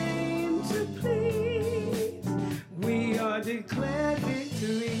we aim to please. We are declared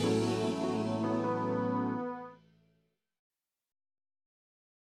victory.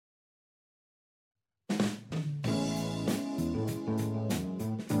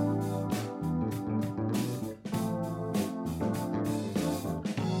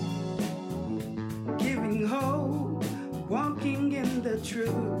 Giving hope, walking in the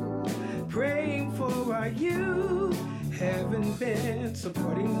truth, praying for our youth, heaven bent,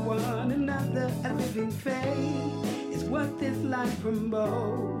 supporting one another, a living faith is what this life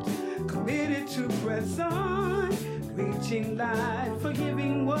promotes. Committed to press on, reaching light,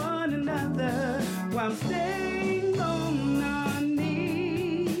 forgiving one another while staying on our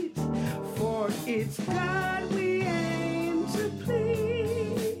knees. For it's God we aim to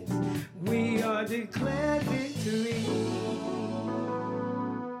please. We are declared victory.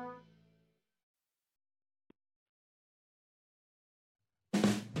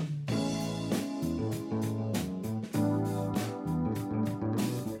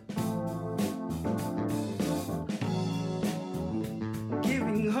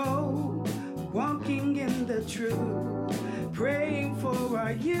 Giving hope, walking in the truth, praying for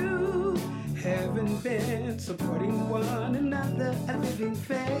our youth, heaven bent, supporting one another, a living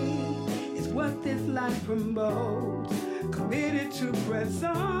faith is what this life promotes. Committed to press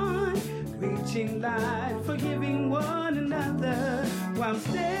on, reaching light, forgiving one another while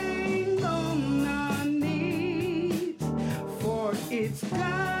staying on our knees. For it's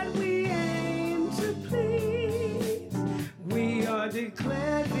God we aim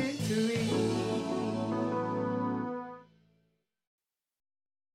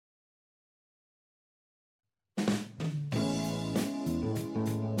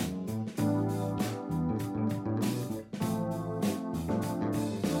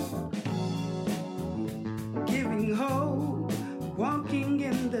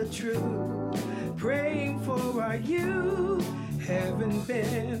walking in the truth, praying for our youth, having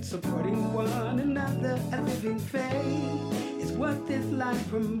been supporting one another. A living faith is what this life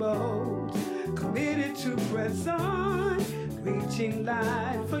promotes. Committed to press on, reaching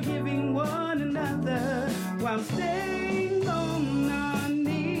life, forgiving one another while staying on our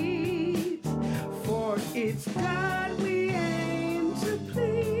knees. For it's God we aim to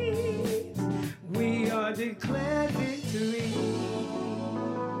please. We are declared victory.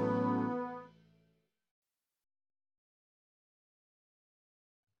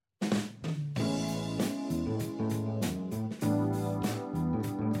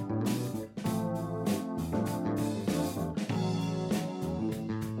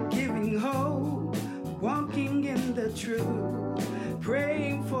 Giving hope, walking in the truth,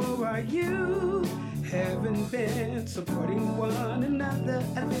 praying for our youth, having been supporting one another.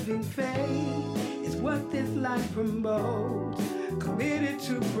 A living faith is what this life promotes. Committed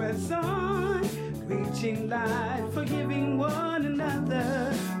to press on, reaching life, forgiving one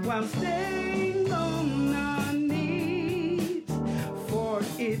another while staying on our knees. For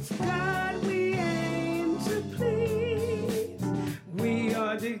it's God we aim to please. We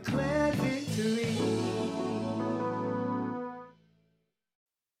are declared victory.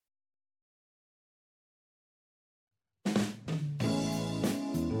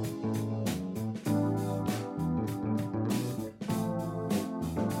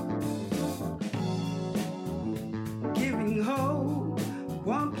 Giving hope,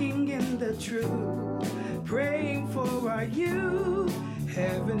 walking in the truth, praying for our youth,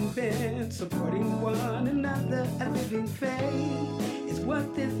 having been supporting one another. A living faith is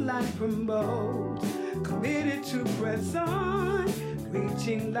what this life promotes. Committed to press on,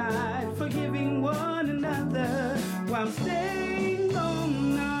 reaching life, forgiving one another while staying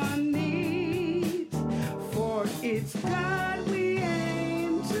on our knees. For it's God we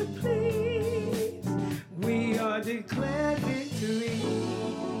aim to please. We are declared victory.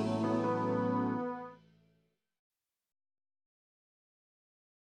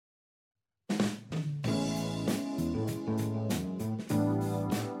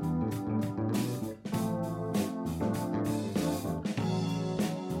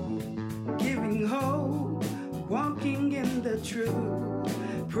 Giving hope, walking in the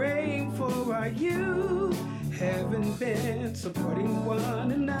truth, praying for our youth, having been supporting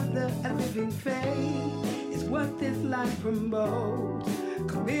one another. A living faith is what this life promotes.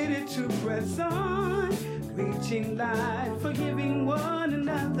 Committed to press on, reaching life, forgiving one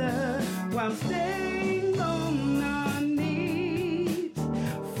another while staying on our knees.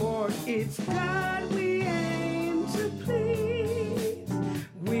 For it's God we aim to please.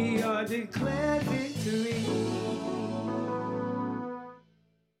 We are declared victory.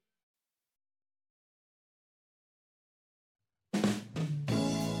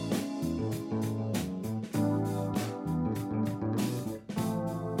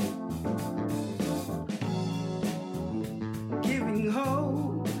 Giving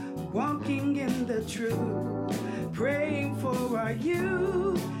hope, walking in the truth, praying for our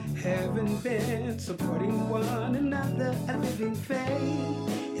youth, having been supporting one another. A living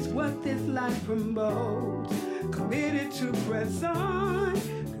faith is what this life promotes. Committed to press on,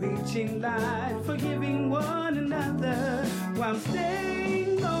 reaching life, forgiving one another while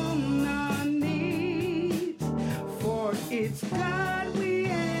staying on our knees. For it's God we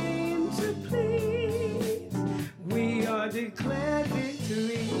aim to please. We are declared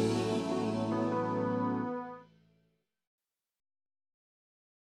victory.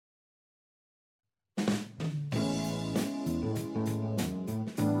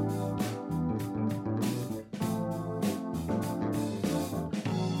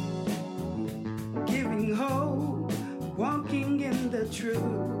 Giving hope, walking in the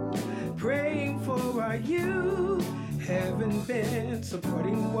truth, praying for our youth, having been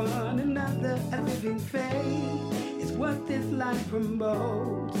supporting one another. A living faith is what this life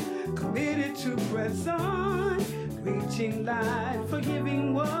promotes. Committed to press on, reaching life,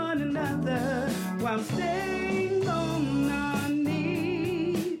 forgiving one another while staying on our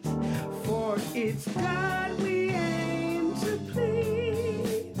knees. For it's God we aim to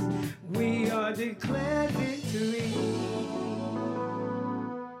please. We are declared victory.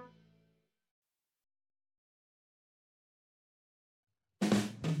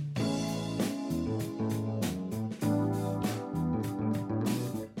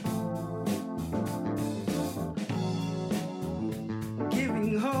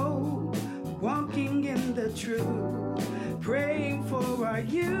 Giving hope, walking in the truth, praying for our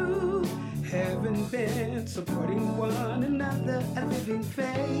youth, having been supporting one another. A living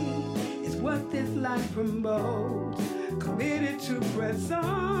faith is what this life promotes. committed to press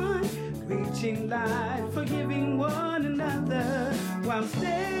on, reaching light, forgiving one another while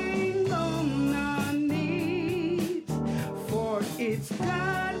staying on our knees. For it's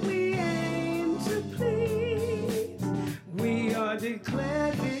God